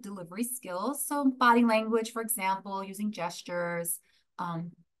effective delivery skills. So body language, for example, using gestures,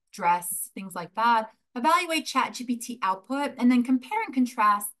 dress, things like that. Evaluate ChatGPT output, and then compare and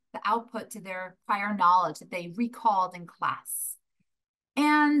contrast the output to their prior knowledge that they recalled in class.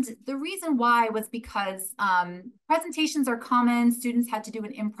 And the reason why was because presentations are common. Students had to do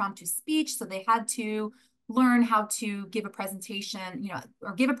an impromptu speech, so they had to learn how to give a presentation,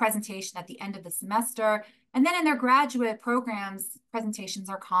 or give a presentation at the end of the semester. And then in their graduate programs, presentations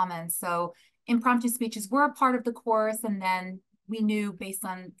are common. So impromptu speeches were a part of the course. And then we knew, based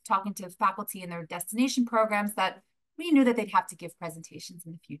on talking to faculty in their destination programs, that we knew that they'd have to give presentations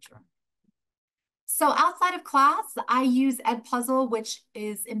in the future. So outside of class, I use 𝘙𝑒𝑑�puzzle, which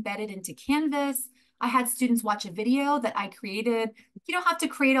is embedded into Canvas. I had students watch a video that I created. You don't have to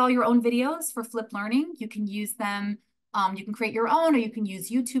create all your own videos for flipped learning. You can use them, you can create your own, or you can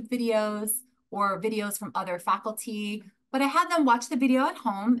use YouTube videos or videos from other faculty. But I had them watch the video at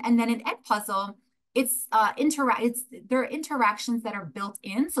home, and then in 𝘙𝑒𝑑�puzzle, there are interactions that are built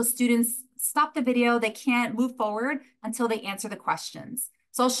in. So students stop the video, they can't move forward until they answer the questions.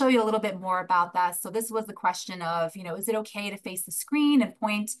 So I'll show you a little bit more about that. So this was the question of, is it okay to face the screen and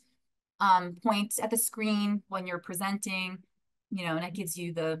point at the screen when you're presenting, and it gives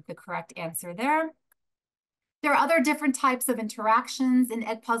you the correct answer there. There are other different types of interactions in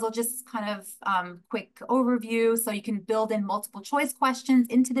𝘙𝑒𝑑�puzzle, just kind of quick overview. So you can build in multiple choice questions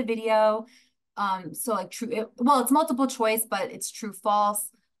into the video. So like it's multiple choice, but it's true, false.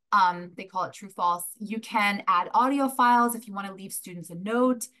 They call it true, false. You can add audio files if you want to leave students a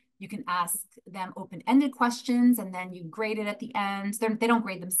note. You can ask them open-ended questions, and then you grade it at the end. They don't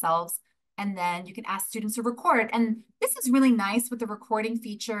grade themselves. And then you can ask students to record. And this is really nice with the recording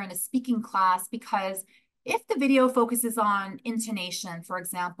feature in a speaking class, because if the video focuses on intonation, for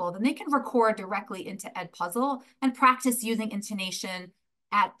example, then they can record directly into 𝘙𝑒𝑑�puzzle and practice using intonation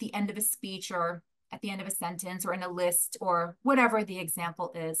at the end of a speech, or at the end of a sentence, or in a list, or whatever the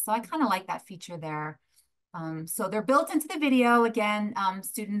example is. So I kind of like that feature there. So they're built into the video. Again,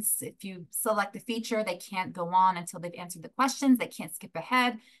 students, if you select the feature, they can't go on until they've answered the questions. They can't skip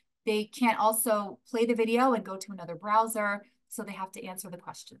ahead. They can't also play the video and go to another browser. So they have to answer the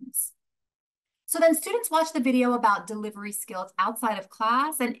questions. So then students watch the video about delivery skills outside of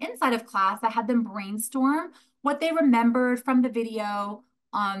class, and inside of class, I had them brainstorm what they remembered from the video.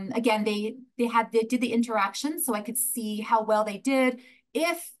 Again, they did the interaction, so I could see how well they did.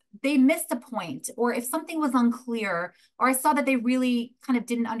 If they missed a point, or if something was unclear, or I saw that they really kind of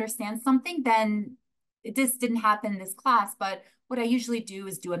didn't understand something, then this didn't happen in this class. But what I usually do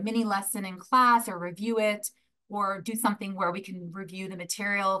is do a mini lesson in class, or review it, or do something where we can review the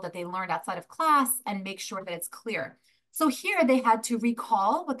material that they learned outside of class and make sure that it's clear. So here they had to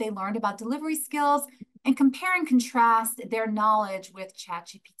recall what they learned about delivery skills and compare and contrast their knowledge with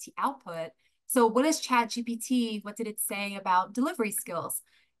ChatGPT output. So what is ChatGPT? What did it say about delivery skills?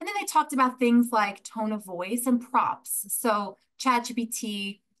 And then they talked about things like tone of voice and props. So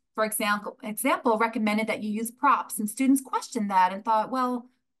ChatGPT, for example, recommended that you use props, and students questioned that and thought, well,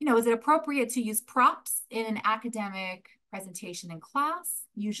 is it appropriate to use props in an academic presentation in class?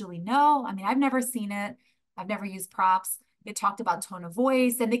 Usually no. I mean, I've never seen it. I've never used props. They talked about tone of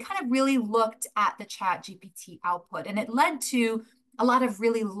voice, and they kind of really looked at the ChatGPT output, and it led to a lot of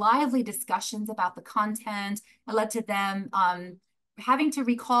really lively discussions about the content. It led to them having to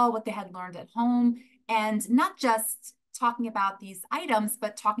recall what they had learned at home, and not just talking about these items,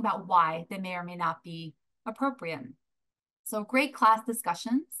 but talking about why they may or may not be appropriate. So great class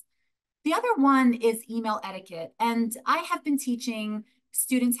discussions. The other one is email etiquette. And I have been teaching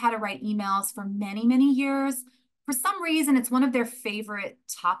students how to write emails for many, many years. For some reason, it's one of their favorite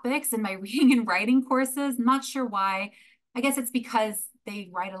topics in my reading and writing courses. I'm not sure why. I guess it's because they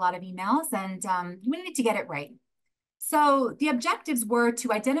write a lot of emails, and we need to get it right. So the objectives were to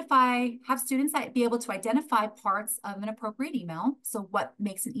have students be able to identify parts of an appropriate email. So what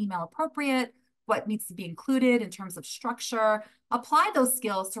makes an email appropriate, what needs to be included in terms of structure, apply those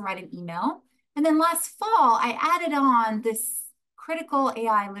skills to write an email. And then last fall, I added on this critical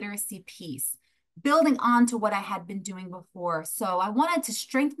AI literacy piece, building on to what I had been doing before. So I wanted to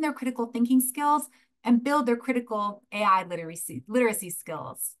strengthen their critical thinking skills and build their critical AI literacy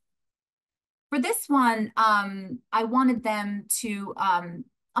skills. For this one, I wanted them to,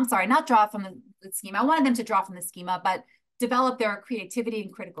 not draw from the schema. I wanted them to draw from the schema, but develop their creativity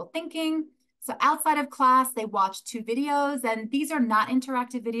and critical thinking. So outside of class, they watched 2 videos, and these are not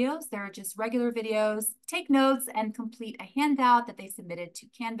interactive videos. They're just regular videos. Take notes and complete a handout that they submitted to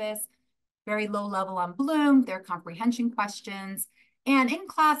Canvas. Very low level on Bloom, their comprehension questions. And in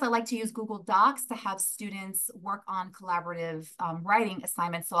class, I like to use Google Docs to have students work on collaborative writing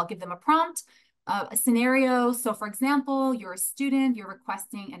assignments. So I'll give them a prompt, a scenario. So for example, you're a student, you're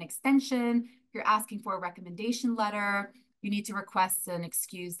requesting an extension, you're asking for a recommendation letter, you need to request an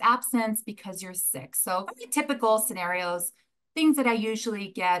excused absence because you're sick. So very typical scenarios, things that I usually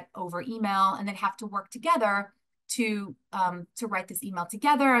get over email, and then have to work together to write this email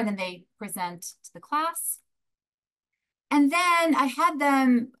together, and then they present to the class. And then I had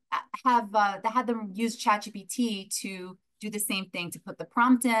them use ChatGPT to do the same thing, to put the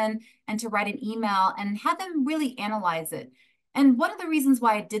prompt in and to write an email, and had them really analyze it. And one of the reasons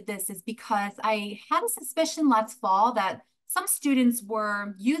why I did this is because I had a suspicion last fall that some students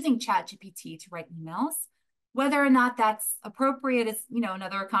were using ChatGPT to write emails. Whether or not that's appropriate is,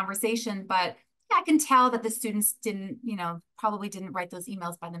 another conversation, but I can tell that the students probably didn't write those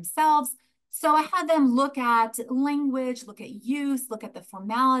emails by themselves. So I had them look at language, look at use, look at the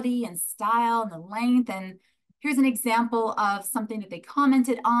formality and style and the length. And here's an example of something that they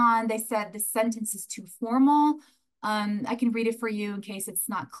commented on. They said, "This sentence is too formal." I can read it for you in case it's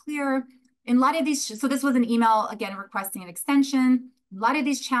not clear. In light of these, so this was an email, again, requesting an extension. "In light of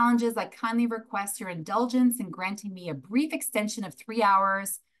these challenges, I kindly request your indulgence in granting me a brief extension of 3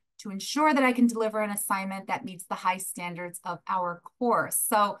 hours to ensure that I can deliver an assignment that meets the high standards of our course."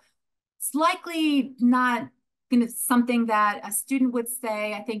 So it's likely not something that a student would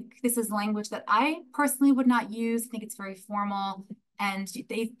say. I think this is language that I personally would not use. I think it's very formal. And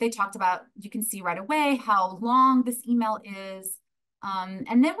they talked about, you can see right away how long this email is.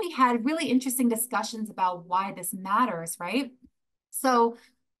 And then we had really interesting discussions about why this matters, right? So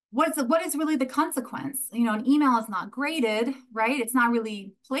what is really the consequence? An email is not graded, right? It's not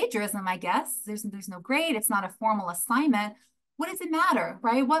really plagiarism, I guess. There's no grade. It's not a formal assignment. What does it matter,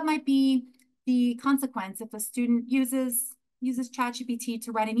 right? What might be the consequence if a student uses ChatGPT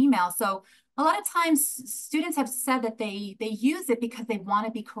to write an email? So a lot of times students have said that they use it because they want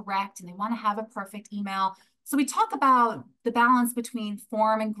to be correct and they want to have a perfect email. So we talk about the balance between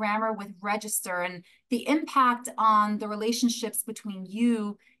form and grammar with register and the impact on the relationships between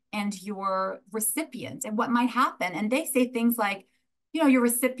you and your recipient and what might happen. And they say things like, your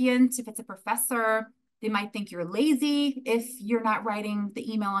recipient, if it's a professor, they might think you're lazy if you're not writing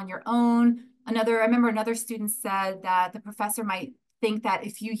the email on your own. I remember another student said that the professor might think that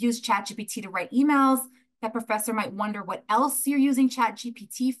if you use ChatGPT to write emails, that professor might wonder what else you're using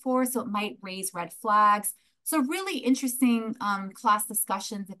ChatGPT for, so it might raise red flags. So really interesting class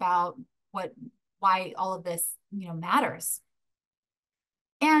discussions about why all of this matters.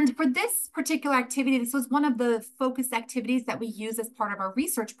 And for this particular activity, this was one of the focused activities that we use as part of our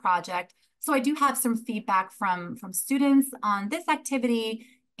research project. So I do have some feedback from students on this activity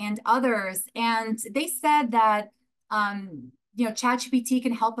and others. And they said that ChatGPT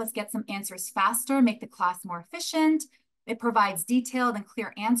can help us get some answers faster, make the class more efficient. It provides detailed and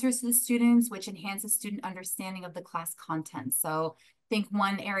clear answers to the students, which enhances student understanding of the class content. So I think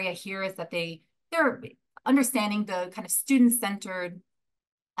one area here is that they're understanding the kind of student-centered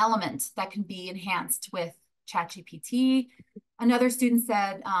element that can be enhanced with ChatGPT. Another student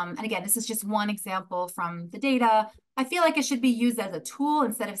said, and again, this is just one example from the data, "I feel like it should be used as a tool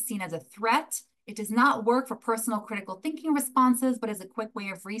instead of seen as a threat. It does not work for personal critical thinking responses, but as a quick way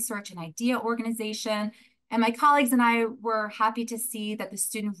of research and idea organization." And my colleagues and I were happy to see that the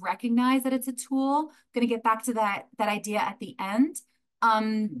student recognized that it's a tool. I'm going to get back to that idea at the end.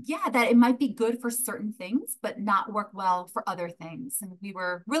 That it might be good for certain things, but not work well for other things. And we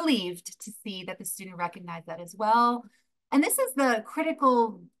were relieved to see that the student recognized that as well. And this is the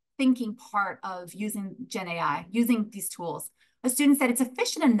critical thinking part of using Gen AI, using these tools. A student said it's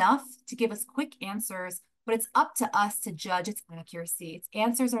efficient enough to give us quick answers, but it's up to us to judge its accuracy. Its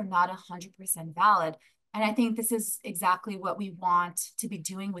answers are not 100% valid. And I think this is exactly what we want to be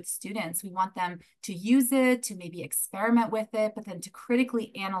doing with students. We want them to use it, to maybe experiment with it, but then to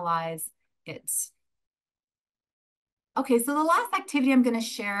critically analyze it. Okay, so the last activity I'm going to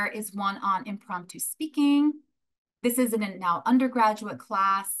share is one on impromptu speaking. This is in a now undergraduate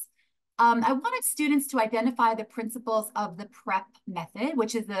class. I wanted students to identify the principles of the PREP method,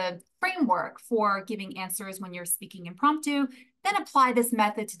 which is a framework for giving answers when you're speaking impromptu, then apply this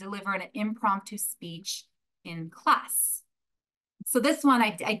method to deliver an impromptu speech in class. So this one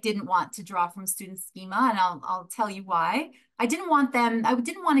I didn't want to draw from student schema, and I'll tell you why. I didn't want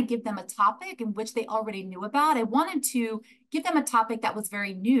to give them a topic in which they already knew about. I wanted to give them a topic that was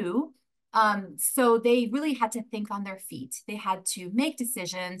very new. So they really had to think on their feet. They had to make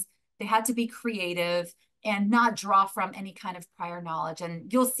decisions. They had to be creative and not draw from any kind of prior knowledge.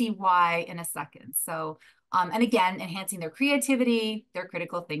 And you'll see why in a second. So, and again, enhancing their creativity, their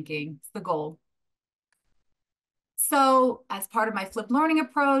critical thinking, is the goal. So as part of my flipped learning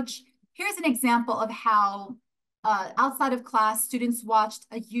approach, here's an example of how outside of class, students watched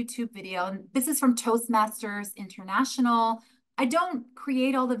a YouTube video. And this is from Toastmasters International. I don't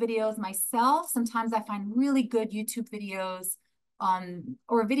create all the videos myself. Sometimes I find really good YouTube videos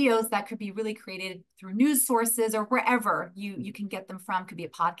or videos that could be really created through news sources or wherever you can get them from, could be a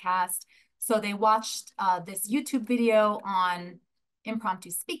podcast. So they watched this YouTube video on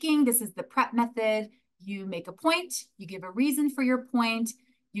impromptu speaking. This is the prep method. You make a point, you give a reason for your point,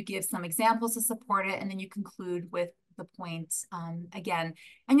 you give some examples to support it, and then you conclude with the point again.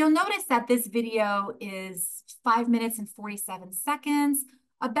 And you'll notice that this video is 5 minutes and 47 seconds.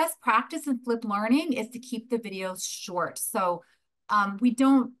 A best practice in flipped learning is to keep the videos short. So we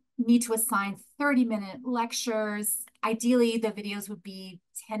don't need to assign 30-minute lectures. Ideally, the videos would be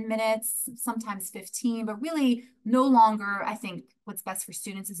 10 minutes, sometimes 15, but really no longer. I think what's best for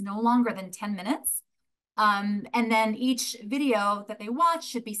students is no longer than 10 minutes. And then each video that they watch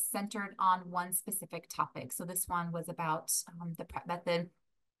should be centered on one specific topic. So this one was about the prep method.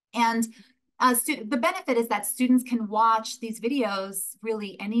 And the benefit is that students can watch these videos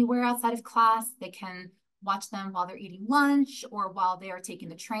really anywhere outside of class. They can watch them while they're eating lunch or while they are taking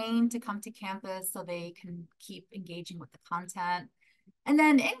the train to come to campus, so they can keep engaging with the content. And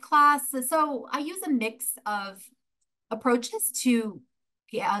then in class, so I use a mix of approaches to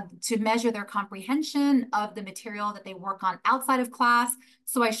measure their comprehension of the material that they work on outside of class.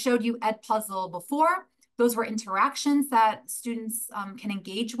 So I showed you Edpuzzle before. Those were interactions that students can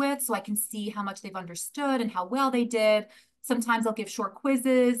engage with, so I can see how much they've understood and how well they did. Sometimes I'll give short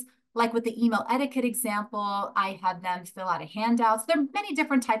quizzes. Like with the email etiquette example, I have them fill out a handout. So there are many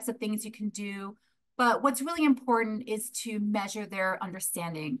different types of things you can do, but what's really important is to measure their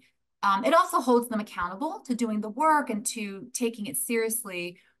understanding. It also holds them accountable to doing the work and to taking it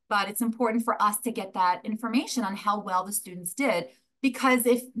seriously, but it's important for us to get that information on how well the students did, because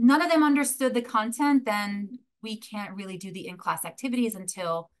if none of them understood the content, then we can't really do the in-class activities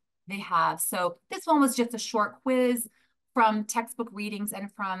until they have. So this one was just a short quiz from textbook readings and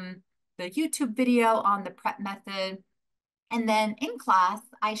from the YouTube video on the prep method. And then in class,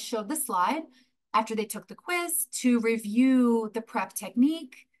 I showed the slide after they took the quiz to review the prep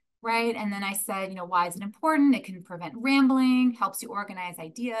technique, right? And then I said, why is it important? It can prevent rambling, helps you organize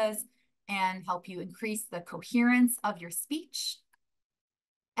ideas, and help you increase the coherence of your speech.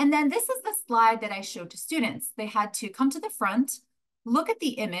 And then this is the slide that I showed to students. They had to come to the front, look at the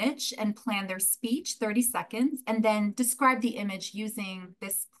image and plan their speech, 30 seconds, and then describe the image using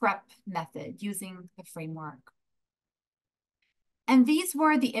this prep method, using the framework. And these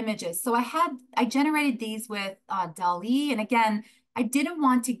were the images. So I generated these with 𝘚LI. And again, I didn't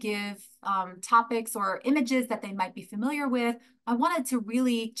want to give topics or images that they might be familiar with. I wanted to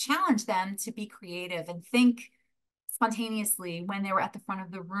really challenge them to be creative and think spontaneously when they were at the front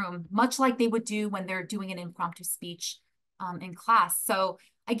of the room, much like they would do when they're doing an impromptu speech in class. So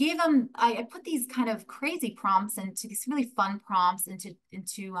I gave them, I put these kind of crazy prompts into these really fun prompts into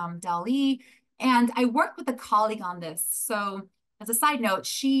𝘚LI. And I worked with a colleague on this. So as a side note,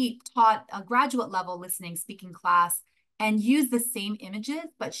 she taught a graduate level listening speaking class and used the same images,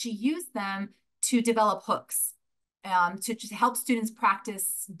 but she used them to develop hooks, to just help students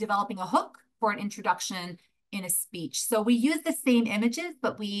practice developing a hook for an introduction in a speech. So we used the same images,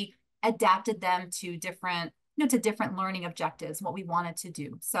 but we adapted them to different learning objectives, what we wanted to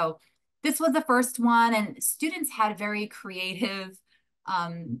do. So this was the first one, and students had very creative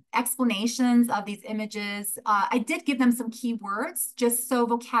explanations of these images. I did give them some keywords just so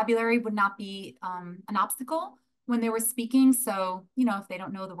vocabulary would not be an obstacle when they were speaking. So, if they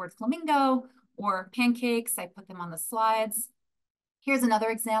don't know the word flamingo or pancakes, I put them on the slides. Here's another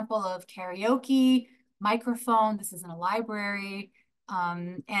example of karaoke, microphone. This is in a library.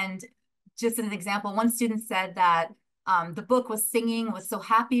 And just as an example, one student said that the book was singing, was so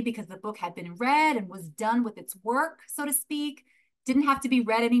happy because the book had been read and was done with its work, so to speak, didn't have to be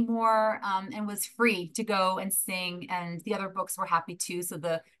read anymore, and was free to go and sing. And the other books were happy too. So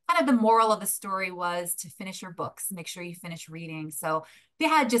the moral of the story was to finish your books, make sure you finish reading. So they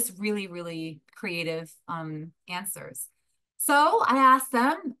had just really, really creative answers. So I asked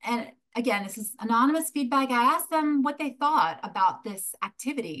them, and again, this is anonymous feedback. I asked them what they thought about this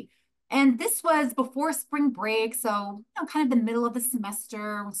activity. And this was before spring break, so kind of the middle of the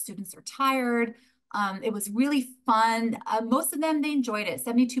semester when students are tired. It was really fun. Most of them, they enjoyed it.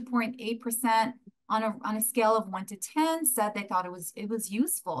 72.8% on a scale of 1 to 10 said they thought it was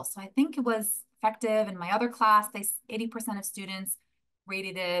useful. So I think it was effective. In my other class, 80% of students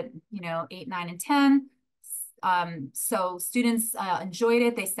rated it, 8, 9, and 10. So students enjoyed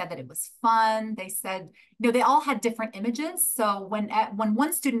it. They said that it was fun. They said, they all had different images. So when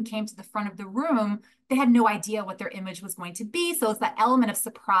one student came to the front of the room, they had no idea what their image was going to be. So it's that element of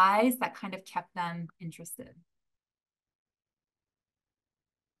surprise that kind of kept them interested.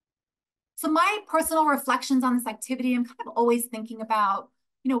 So my personal reflections on this activity, I'm kind of always thinking about,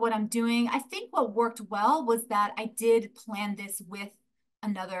 what I'm doing. I think what worked well was that I did plan this with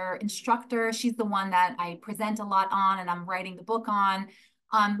another instructor. She's the one that I present a lot on and I'm writing the book on.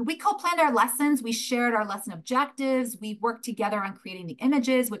 We co-planned our lessons. We shared our lesson objectives. We worked together on creating the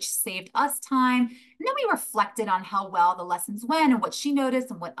images, which saved us time. And then we reflected on how well the lessons went and what she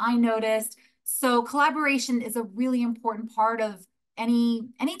noticed and what I noticed. So collaboration is a really important part of any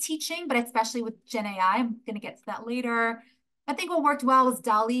teaching, but especially with Gen AI. I'm going to get to that later. I think what worked well was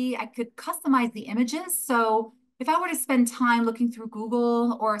𝘙𝑒. I could customize the images. So if I were to spend time looking through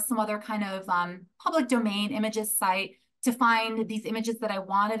Google or some other kind of public domain images site to find these images that I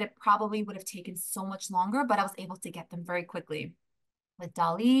wanted, it probably would have taken so much longer, but I was able to get them very quickly. With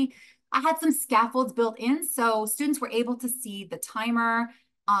𝘙𝑒, I had some scaffolds built in, so students were able to see the timer.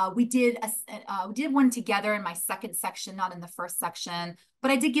 We did one together in my second section, not in the first section, but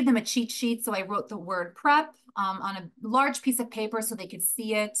I did give them a cheat sheet. So I wrote the word prep on a large piece of paper so they could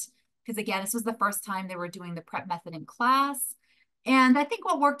see it. Because again, this was the first time they were doing the prep method in class. And I think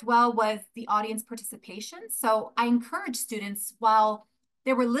what worked well was the audience participation. So I encouraged students while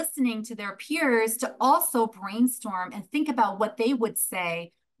they were listening to their peers to also brainstorm and think about what they would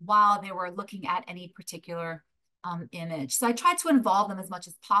say while they were looking at any particular image. So I tried to involve them as much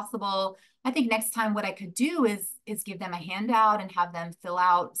as possible. I think next time what I could do is give them a handout and have them fill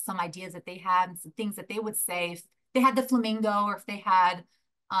out some ideas that they had and some things that they would say if they had the flamingo or if they had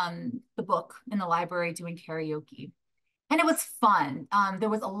the book in the library doing karaoke. And it was fun. There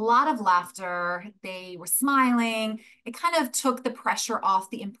was a lot of laughter. They were smiling. It kind of took the pressure off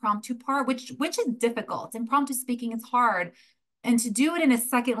the impromptu part, which is difficult. Impromptu speaking is hard. And to do it in a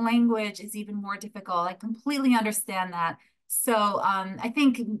second language is even more difficult. I completely understand that. So I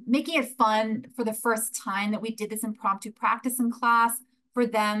think making it fun for the first time that we did this impromptu practice in class for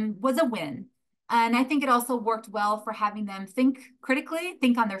them was a win. And I think it also worked well for having them think critically,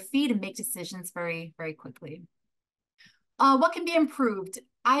 think on their feet, and make decisions very, very quickly. What can be improved?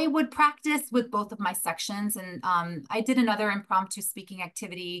 I would practice with both of my sections, and I did another impromptu speaking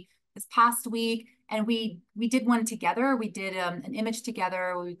activity this past week, and we did one together. We did an image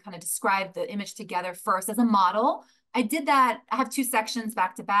together. We kind of described the image together first as a model. I did that. I have two sections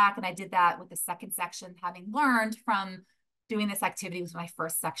back to back, and I did that with the second section, having learned from doing this activity with my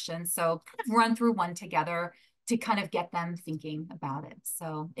first section. So kind of run through one together to kind of get them thinking about it.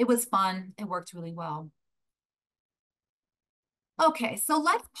 So it was fun. It worked really well. Okay, so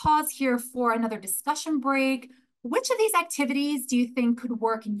let's pause here for another discussion break. Which of these activities do you think could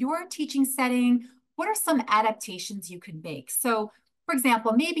work in your teaching setting? What are some adaptations you could make? So, for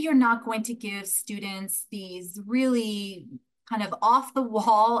example, maybe you're not going to give students these really kind of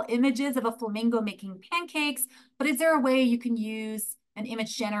off-the-wall images of a flamingo making pancakes, but is there a way you can use an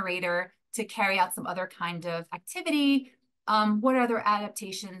image generator to carry out some other kind of activity? What other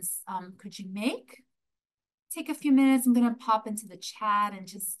adaptations could you make? Take a few minutes. I'm going to pop into the chat and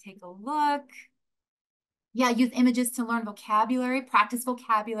just take a look. Yeah, use images to learn vocabulary, practice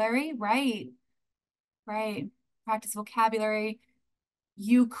vocabulary, right? Right, practice vocabulary.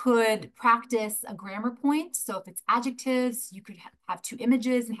 You could practice a grammar point. So if it's adjectives, you could have two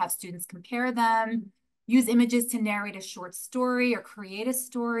images and have students compare them. Use images to narrate a short story or create a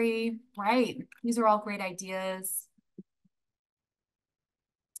story, right? These are all great ideas.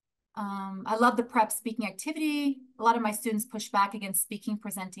 I love the prep speaking activity. A lot of my students push back against speaking,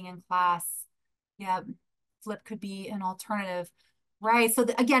 presenting in class. Yeah, flip could be an alternative, right? So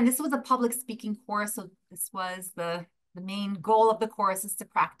again, this was a public speaking course. So this was the main goal of the course is to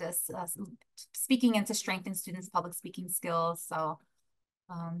practice speaking and to strengthen students' public speaking skills. So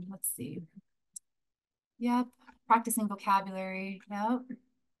let's see. Yep, practicing vocabulary. Yep,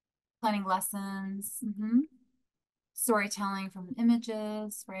 planning lessons. Storytelling from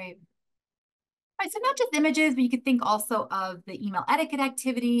images, right? Right, so not just images, but you could think also of the email etiquette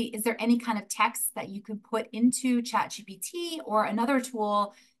activity. Is there any kind of text that you can put into ChatGPT or another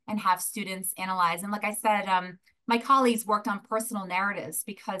tool and have students analyze? And like I said, my colleagues worked on personal narratives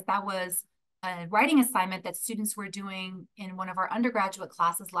because that was a writing assignment that students were doing in one of our undergraduate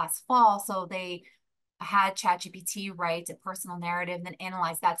classes last fall. So they had ChatGPT write a personal narrative and then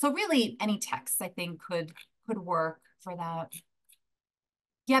analyze that. So really any text I think could work for that.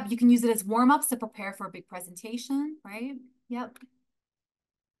 Yep, you can use it as warm-ups to prepare for a big presentation, right? Yep.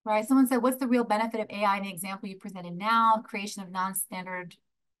 Right, someone said, what's the real benefit of AI in the example you presented now? Creation of non-standard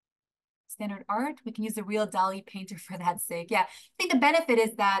art. We can use the real 𝘙𝑒 painter for that sake. Yeah, I think the benefit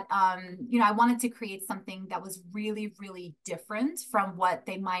is that, you know, I wanted to create something that was really, really different from what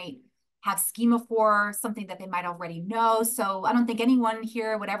they might have schema for, something that they might already know. So I don't think anyone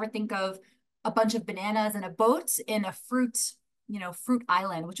here would ever think of a bunch of bananas and a boat in a fruit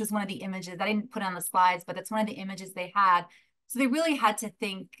island, which was one of the images. I didn't put on the slides, but that's one of the images they had. So they really had to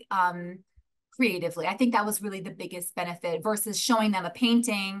think creatively. I think that was really the biggest benefit versus showing them a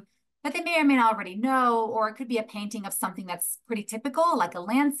painting that they may or may not already know, or it could be a painting of something that's pretty typical, like a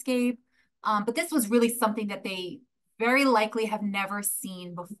landscape. But this was really something that they very likely have never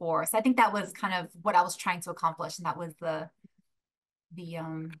seen before. So I think that was kind of what I was trying to accomplish, and that was the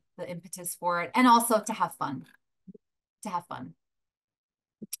impetus for it, and also to have fun. To have fun.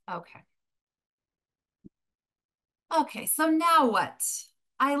 Okay. Okay, so now what?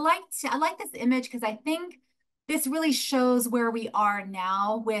 I like this image because I think this really shows where we are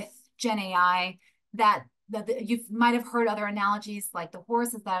now with Gen AI, that you might have heard other analogies like the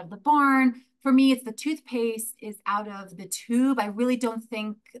horse is out of the barn. For me, it's the toothpaste is out of the tube. I really don't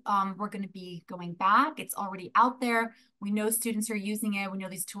think we're going to be going back. It's already out there. We know students are using it. We know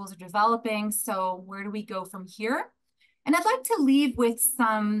these tools are developing. So where do we go from here? And I'd like to leave with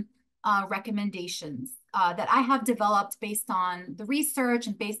some recommendations that I have developed based on the research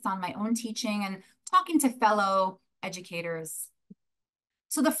and based on my own teaching and talking to fellow educators.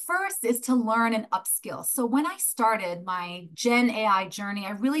 So the first is to learn and upskill. So when I started my Gen AI journey,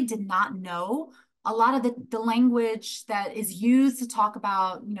 I really did not know a lot of the language that is used to talk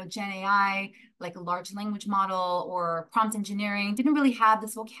about, Gen AI, like a large language model or prompt engineering, didn't really have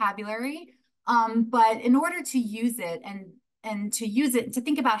this vocabulary. But in order to use it and to use it, to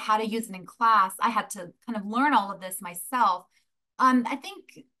think about how to use it in class, I had to kind of learn all of this myself. I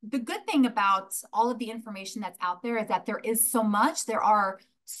think the good thing about all of the information that's out there is that there is so much. There are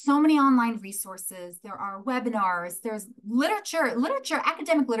so many online resources. There are webinars. There's literature,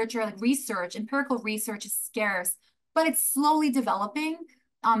 academic literature, like research, empirical research is scarce, but it's slowly developing.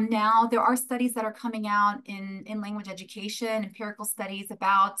 Now there are studies that are coming out in language education, empirical studies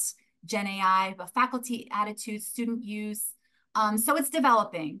about Gen AI, about faculty attitudes, student use. So it's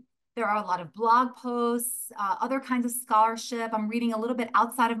developing. There are a lot of blog posts, other kinds of scholarship. I'm reading a little bit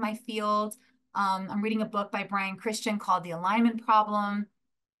outside of my field. I'm reading a book by Brian Christian called The Alignment Problem,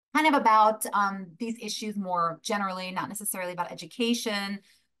 kind of about these issues more generally, not necessarily about education.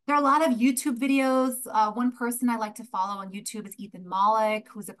 There are a lot of YouTube videos. One person I like to follow on YouTube is 𝘙𝑒𝘆𝑒𝑛,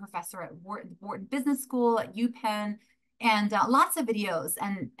 who's a professor at Wharton Business School at UPenn, and lots of videos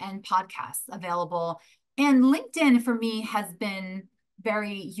and podcasts available. And LinkedIn for me has been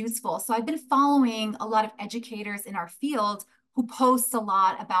very useful. So I've been following a lot of educators in our field who post a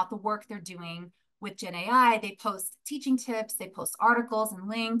lot about the work they're doing with Gen AI. They post teaching tips, they post articles and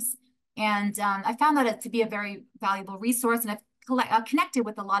links. And I found that to be a very valuable resource. And I've connected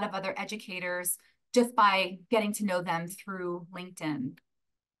with a lot of other educators just by getting to know them through LinkedIn.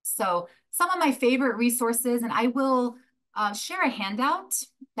 So some of my favorite resources, and I will share a handout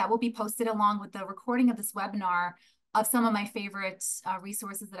that will be posted along with the recording of this webinar of some of my favorite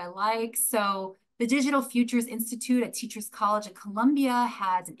resources that I like. So the Digital Futures Institute at Teachers College at Columbia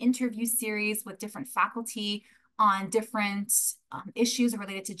has an interview series with different faculty on different issues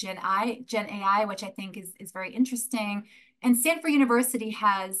related to Gen AI, which I think is very interesting. And Stanford University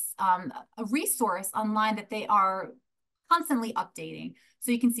has a resource online that they are constantly updating.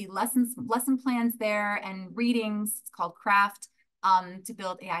 So you can see lesson plans there and readings. It's called Craft to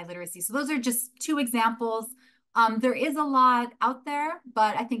build AI literacy. So those are just two examples. There is a lot out there,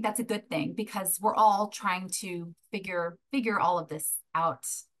 but I think that's a good thing because we're all trying to figure all of this out.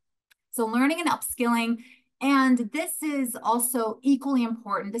 So learning and upskilling, and this is also equally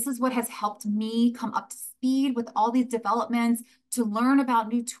important. This is what has helped me come up to speed with all these developments, to learn about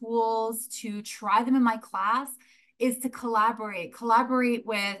new tools, to try them in my class, is to collaborate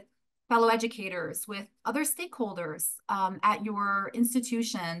with fellow educators, with other stakeholders at your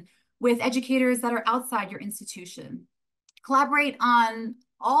institution, with educators that are outside your institution. Collaborate on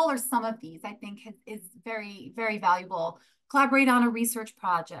all or some of these, I think is very, very valuable. Collaborate on a research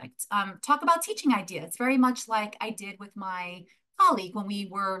project. Talk about teaching ideas, very much like I did with my colleague when we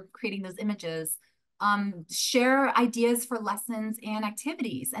were creating those images. Share ideas for lessons and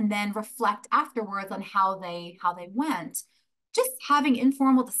activities, and then reflect afterwards on how they went. Just having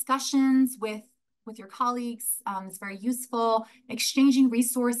informal discussions with your colleagues is very useful. Exchanging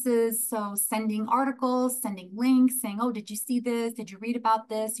resources, so sending articles, sending links, saying, oh, did you see this? Did you read about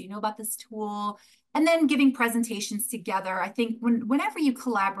this? Do you know about this tool? And then giving presentations together. I think whenever you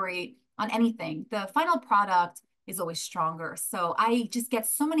collaborate on anything, the final product is always stronger. So I just get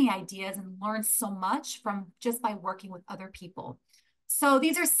so many ideas and learn so much from just by working with other people. So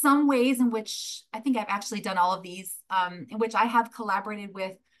these are some ways in which I think I've actually done all of these, in which I have collaborated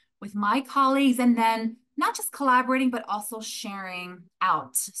with my colleagues, and then not just collaborating, but also sharing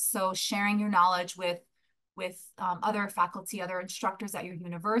out. So sharing your knowledge with with other faculty, other instructors at your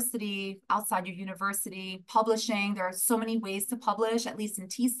university, outside your university, publishing. There are so many ways to publish, at least in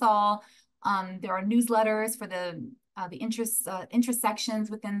TESOL. There are newsletters for the interest sections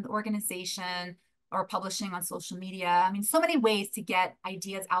within the organization, or publishing on social media. I mean, so many ways to get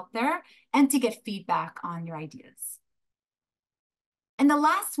ideas out there and to get feedback on your ideas. And the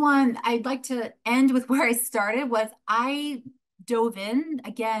last one I'd like to end with where I started was I dove in.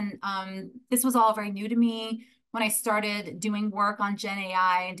 Again, this was all very new to me when I started doing work on Gen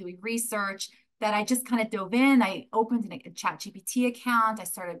AI and doing research, that I just kind of dove in. I opened a ChatGPT account. I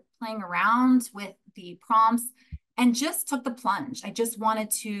started playing around with the prompts and just took the plunge. I just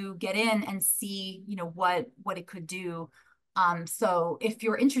wanted to get in and see, you know, what it could do. So if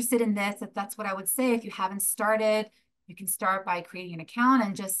you're interested in this, if that's what I would say, if you haven't started, you can start by creating an account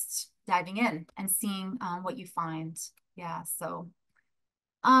and just diving in and seeing what you find. Yeah, so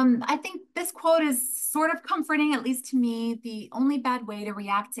I think this quote is sort of comforting, at least to me. The only bad way to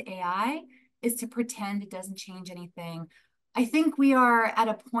react to AI is to pretend it doesn't change anything. I think we are at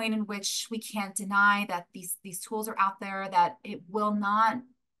a point in which we can't deny that these tools are out there, that it will not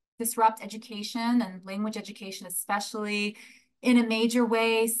disrupt education and language education, especially in a major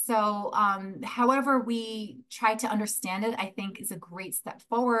way. So however we try to understand it, I think is a great step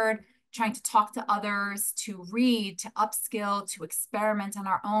forward. Trying to talk to others, to read, to upskill, to experiment on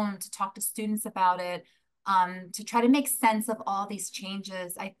our own, to talk to students about it, to try to make sense of all these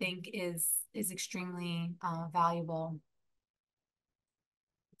changes, I think is extremely valuable.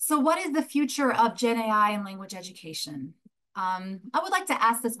 So what is the future of Gen AI in language education? I would like to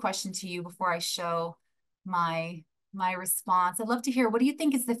ask this question to you before I show my response. I'd love to hear, what do you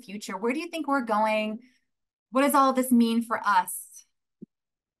think is the future? Where do you think we're going? What does all of this mean for us?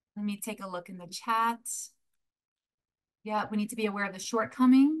 Let me take a look in the chat. Yeah, we need to be aware of the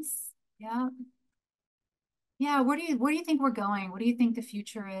shortcomings. Yeah. Yeah, where do you think we're going? What do you think the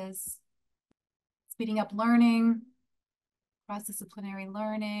future is? Speeding up learning, cross-disciplinary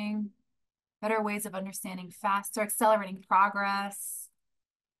learning, better ways of understanding faster, accelerating progress,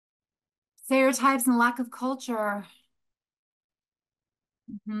 stereotypes and lack of culture.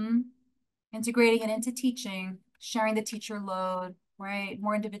 Integrating it into teaching, sharing the teacher load, right?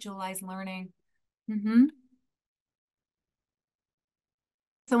 More individualized learning.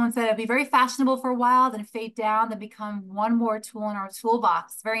 Someone said it'd be very fashionable for a while, then fade down, then become one more tool in our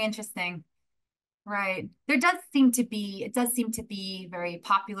toolbox. Very interesting. Right. It does seem to be very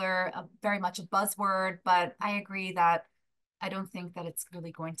popular, very much a buzzword, but I agree that I don't think that it's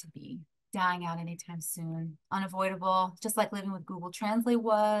really going to be dying out anytime soon. Unavoidable, just like living with Google Translate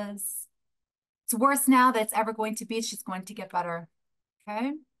was. It's worse now than it's ever going to be. It's just going to get better.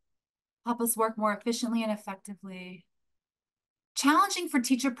 Okay. Help us work more efficiently and effectively. Challenging for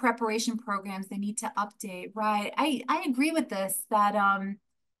teacher preparation programs, they need to update. Right. I agree with this, that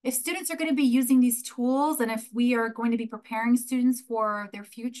if students are going to be using these tools, and if we are going to be preparing students for their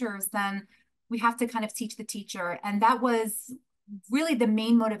futures, then we have to kind of teach the teacher. And that was really the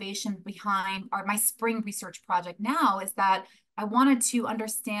main motivation behind my spring research project now, is that I wanted to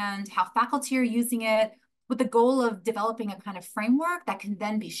understand how faculty are using it, with the goal of developing a kind of framework that can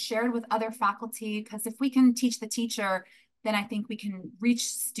then be shared with other faculty. Because if we can teach the teacher, then I think we can reach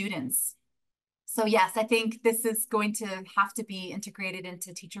students. So yes, I think this is going to have to be integrated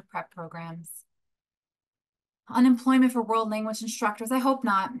into teacher prep programs. Unemployment for world language instructors, I hope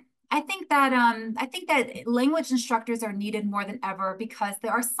not. I think that language instructors are needed more than ever, because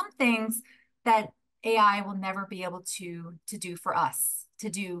there are some things that AI will never be able to do for us, to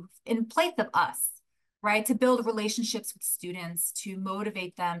do in place of us, right? To build relationships with students, to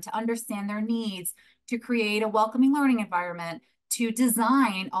motivate them, to understand their needs, to create a welcoming learning environment, to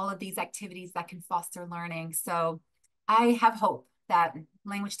design all of these activities that can foster learning. So I have hope that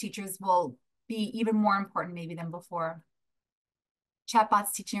language teachers will be even more important maybe than before.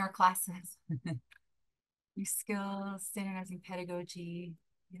 Chatbots teaching our classes. New skills, standardizing pedagogy,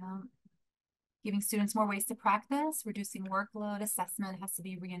 giving students more ways to practice, reducing workload, assessment has to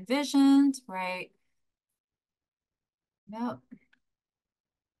be re-envisioned, right? Yep.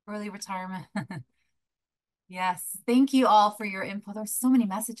 Early retirement. Yes, thank you all for your input. There's so many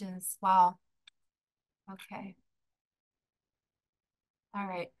messages. Wow. Okay. All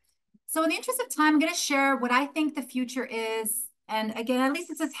right. So in the interest of time, I'm going to share what I think the future is. And again, at least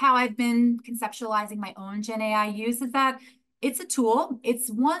this is how I've been conceptualizing my own Gen AI use, is that it's a tool. It's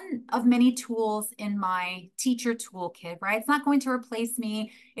one of many tools in my teacher toolkit, right? It's not going to replace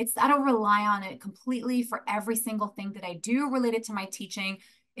me. I don't rely on it completely for every single thing that I do related to my teaching.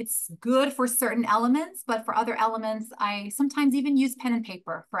 It's good for certain elements, but for other elements, I sometimes even use pen and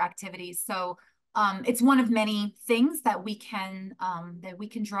paper for activities. So it's one of many things that we can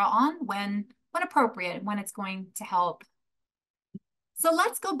draw on when appropriate, when it's going to help. So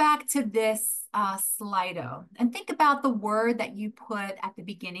let's go back to this Slido and think about the word that you put at the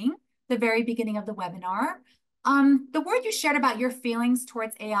beginning, the very beginning of the webinar. The word you shared about your feelings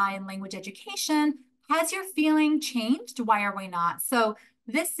towards AI and language education. Has your feeling changed? Why or why not? So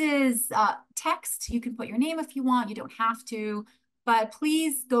this is text. You can put your name if you want. You don't have to. But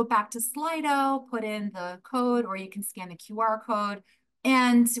please go back to Slido, put in the code, or you can scan the QR code,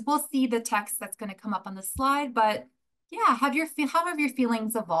 and we'll see the text that's going to come up on the slide. But yeah, how have your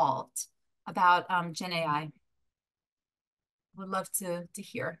feelings evolved about Gen AI? Would love to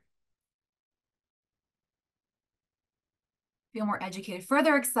hear. Feel more educated,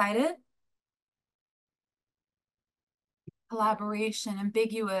 further excited. Collaboration,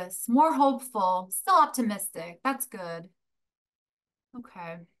 ambiguous, more hopeful, still optimistic. That's good.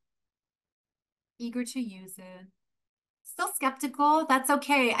 Okay. Eager to use it. Still skeptical. That's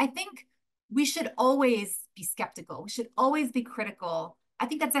okay. I think we should always be skeptical. We should always be critical. I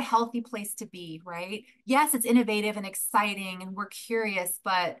think that's a healthy place to be, right? Yes, it's innovative and exciting and we're curious,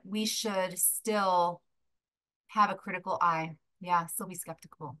 but we should still have a critical eye. Yeah, still be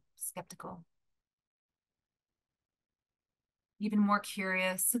skeptical. Even more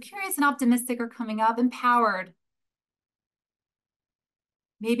curious. So curious and optimistic are coming up. Empowered.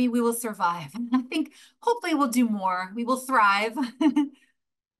 Maybe we will survive. I think hopefully we'll do more. We will thrive.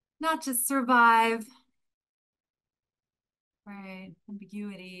 Not just survive. Right.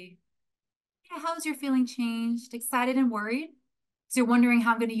 Ambiguity. Yeah, how's your feeling changed? Excited and worried? So you're wondering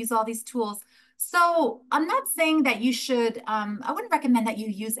how I'm going to use all these tools. So I'm not saying that you should, I wouldn't recommend that you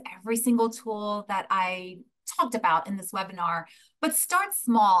use every single tool that I talked about in this webinar, but start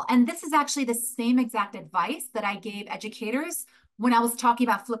small. And this is actually the same exact advice that I gave educators when I was talking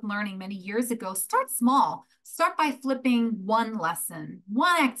about flipped learning many years ago. Start small. Start by flipping one lesson,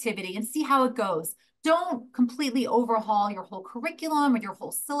 one activity, and see how it goes. Don't completely overhaul your whole curriculum or your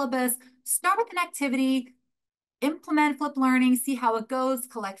whole syllabus. Start with an activity, implement flipped learning, see how it goes,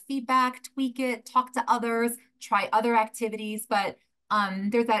 collect feedback, tweak it, talk to others, try other activities. But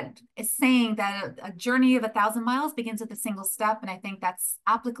there's that saying that a journey of 1,000 miles begins with a single step. And I think that's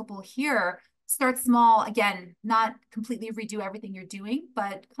applicable here. Start small, again, not completely redo everything you're doing,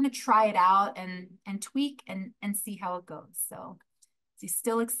 but kind of try it out and tweak and see how it goes. So he's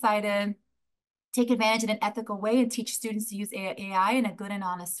still excited. Take advantage in an ethical way and teach students to use AI in a good and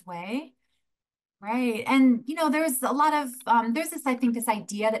honest way. Right. And, you know, there's a lot of, there's this, I think, this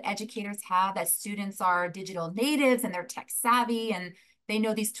idea that educators have that students are digital natives and they're tech savvy and they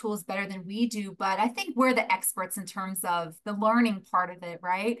know these tools better than we do. But I think we're the experts in terms of the learning part of it,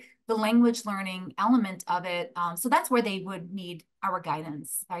 right? The language learning element of it. So that's where they would need our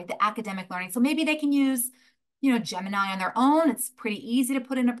guidance, right? The academic learning. So maybe they can use, you know, Gemini on their own. It's pretty easy to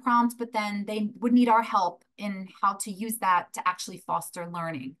put in a prompt, but then they would need our help in how to use that to actually foster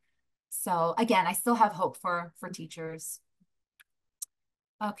learning. So again, I still have hope for teachers.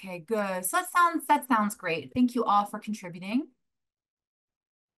 Okay, good. So that sounds great. Thank you all for contributing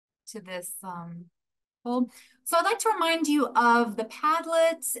to this poll. So I'd like to remind you of the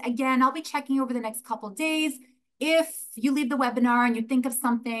Padlet. Again, I'll be checking over the next couple of days. If you leave the webinar and you think of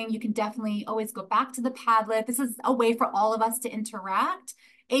something, you can definitely always go back to the Padlet. This is a way for all of us to interact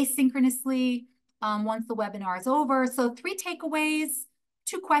asynchronously once the webinar is over. So 3 takeaways.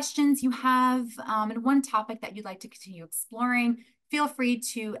 2 questions you have, and 1 topic that you'd like to continue exploring. Feel free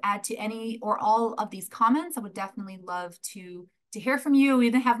to add to any or all of these comments. I would definitely love to hear from you. We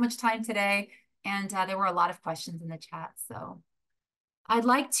didn't have much time today, and there were a lot of questions in the chat. So I'd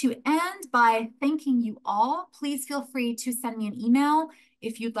like to end by thanking you all. Please feel free to send me an email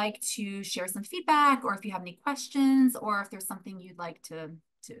if you'd like to share some feedback, or if you have any questions, or if there's something you'd like to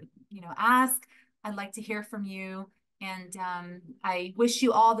ask. I'd like to hear from you. And I wish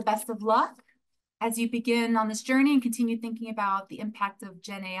you all the best of luck as you begin on this journey and continue thinking about the impact of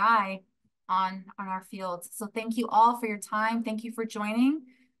Gen AI on our field. So thank you all for your time. Thank you for joining.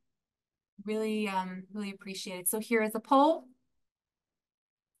 Really, really appreciate it. So here is a poll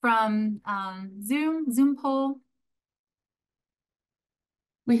from Zoom poll.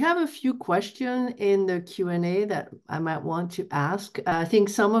 We have a few questions in the Q&A that I might want to ask. I think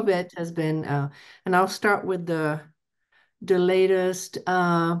some of it has been, and I'll start with the latest.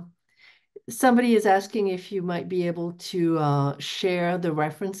 Somebody is asking if you might be able to share the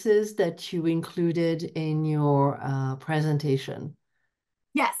references that you included in your presentation.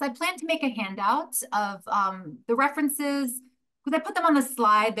 Yes, I plan to make a handout of the references, because I put them on the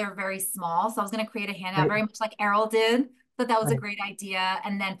slide. They're very small. So I was going to create a handout very much like Errol did. So that was a Right. great idea.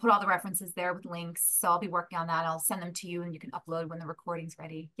 And then put all the references there with links. So I'll be working on that. I'll send them to you and you can upload when the recording's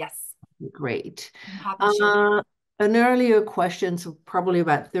ready. Yes. Great. I'm happy to share. An earlier question, so probably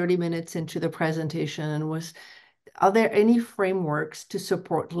about 30 minutes into the presentation, was, are there any frameworks to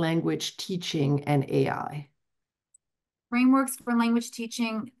support language teaching and AI? Frameworks for language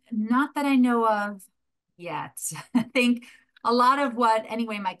teaching, not that I know of yet. I think a lot of what,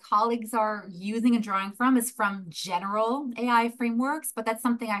 anyway, my colleagues are using and drawing from is from general AI frameworks, but that's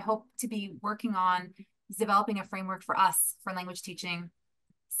something I hope to be working on, is developing a framework for us for language teaching.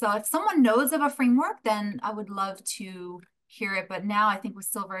 So if someone knows of a framework, then I would love to hear it. But now I think we're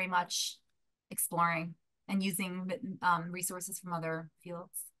still very much exploring and using resources from other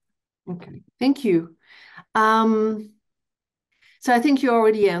fields. Okay, thank you. So I think you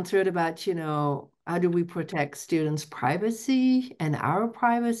already answered about, how do we protect students' privacy and our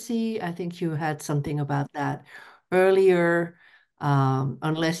privacy? I think you had something about that earlier,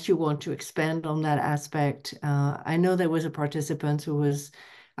 unless you want to expand on that aspect. I know there was a participant who was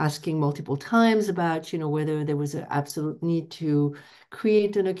asking multiple times about, whether there was an absolute need to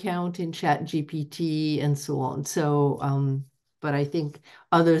create an account in ChatGPT and so on. So, but I think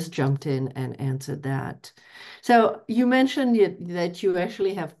others jumped in and answered that. So you mentioned that you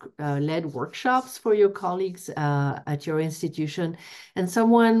actually have led workshops for your colleagues at your institution, and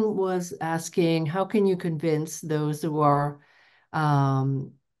someone was asking, how can you convince those who are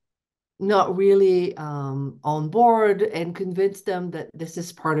not really on board and convince them that this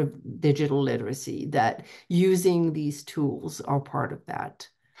is part of digital literacy, that using these tools are part of that?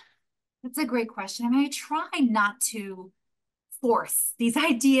 That's a great question. I mean, I try not to force these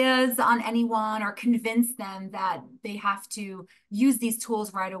ideas on anyone or convince them that they have to use these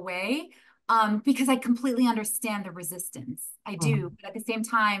tools right away, because I completely understand the resistance. I do. But at the same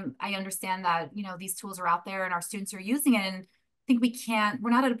time, I understand that, these tools are out there and our students are using it. And I think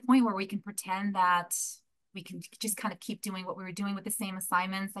we're not at a point where we can pretend that we can just kind of keep doing what we were doing with the same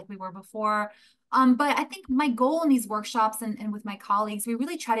assignments like we were before. But I think my goal in these workshops and with my colleagues, we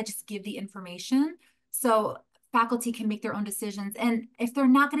really try to just give the information. So faculty can make their own decisions. And if they're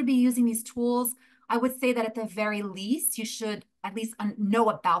not going to be using these tools, I would say that at the very least, you should at least know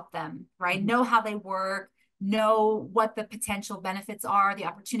about them, right? Know how they work, know what the potential benefits are, the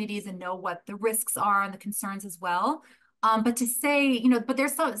opportunities, and know what the risks are and the concerns as well. But to say, but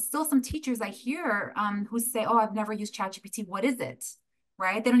there's still some teachers I hear who say, oh, I've never used ChatGPT. What is it?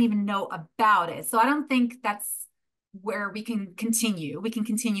 Right? They don't even know about it. So I don't think that's where we can continue. We can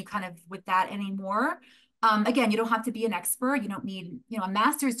continue kind of with that anymore. Again, you don't have to be an expert. You don't need, a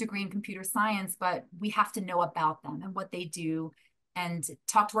master's degree in computer science, but we have to know about them and what they do and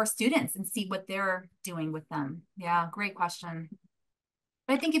talk to our students and see what they're doing with them. Yeah, great question.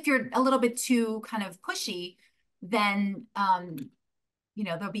 But I think if you're a little bit too kind of pushy, then,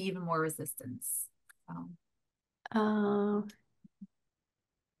 there'll be even more resistance.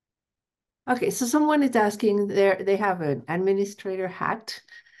 Okay, so someone is asking, they have an administrator hat.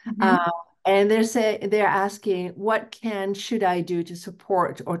 Mm-hmm. And they're asking, what should I do to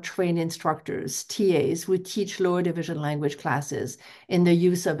support or train instructors, TAs, who teach lower division language classes in the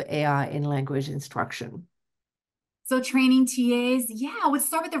use of AI in language instruction? So training TAs, yeah, I would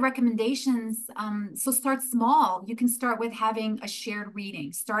start with the recommendations. So start small. You can start with having a shared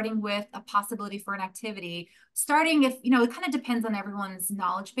reading, starting with a possibility for an activity, starting if, it kind of depends on everyone's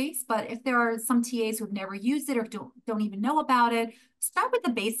knowledge base, but if there are some TAs who've never used it or don't even know about it, start with the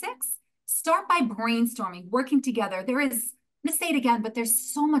basics. Start by brainstorming, working together. I'm going to say it again, but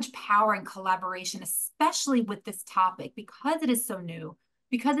there's so much power in collaboration, especially with this topic because it is so new,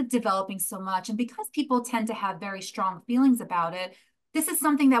 because it's developing so much, and because people tend to have very strong feelings about it. This is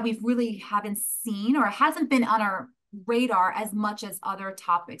something that we really haven't seen or hasn't been on our radar as much as other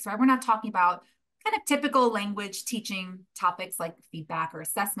topics, right? We're not talking about kind of typical language teaching topics like feedback or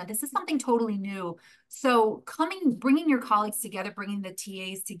assessment. This is something totally new. So bringing your colleagues together, bringing the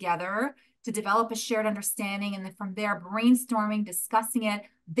TAs together to develop a shared understanding, and then from there, brainstorming, discussing it,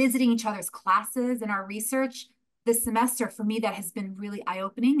 visiting each other's classes in our research. This semester, for me, that has been really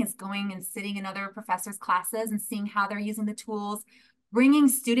eye-opening is going and sitting in other professors' classes and seeing how they're using the tools, bringing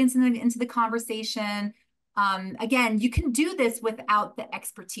students into the conversation. Again, you can do this without the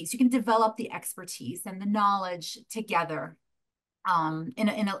expertise. You can develop the expertise and the knowledge together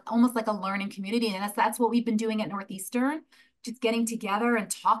in almost like a learning community. And that's what we've been doing at Northeastern, just getting together and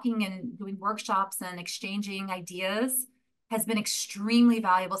talking and doing workshops and exchanging ideas has been extremely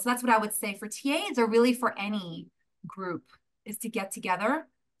valuable. So that's what I would say for TAs or really for any group, is to get together,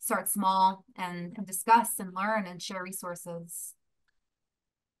 start small and discuss and learn and share resources.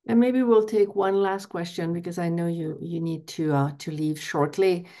 And maybe we'll take one last question because I know you need to leave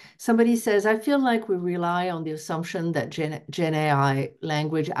shortly. Somebody says, I feel like we rely on the assumption that Gen AI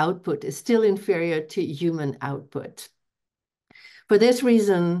language output is still inferior to human output. For this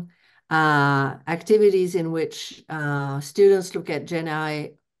reason, activities in which students look at Gen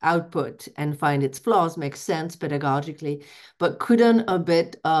AI output and find its flaws make sense pedagogically, but couldn't a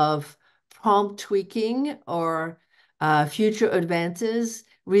bit of prompt tweaking or future advances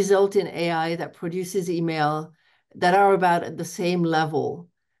result in AI that produces email that are about at the same level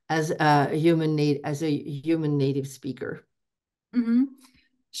as a human native speaker? Mm-hmm.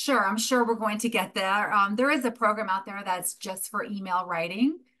 Sure, I'm sure we're going to get there. There is a program out there that's just for email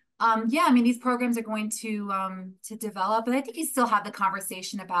writing. Yeah, I mean, these programs are going to develop, but I think you still have the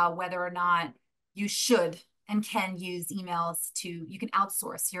conversation about whether or not you should and can use emails you can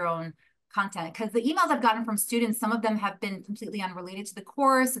outsource your own content. Because the emails I've gotten from students, some of them have been completely unrelated to the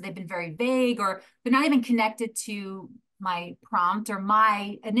course, so they've been very vague, or they're not even connected to my prompt or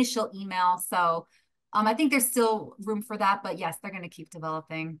my initial email. So I think there's still room for that, but yes, they're going to keep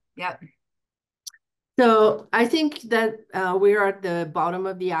developing. Yep. So I think that we're at the bottom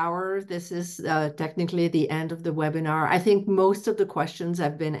of the hour. This is technically the end of the webinar. I think most of the questions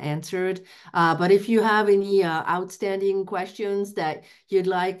have been answered, but if you have any outstanding questions that you'd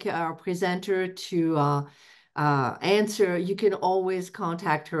like our presenter to answer, you can always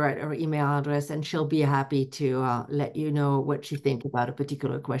contact her at her email address, and she'll be happy to let you know what she thinks about a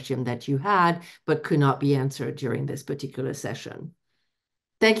particular question that you had, but could not be answered during this particular session.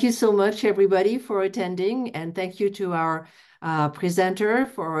 Thank you so much, everybody, for attending, and thank you to our presenter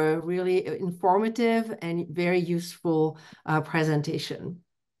for a really informative and very useful presentation.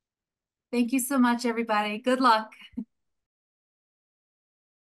 Thank you so much, everybody. Good luck.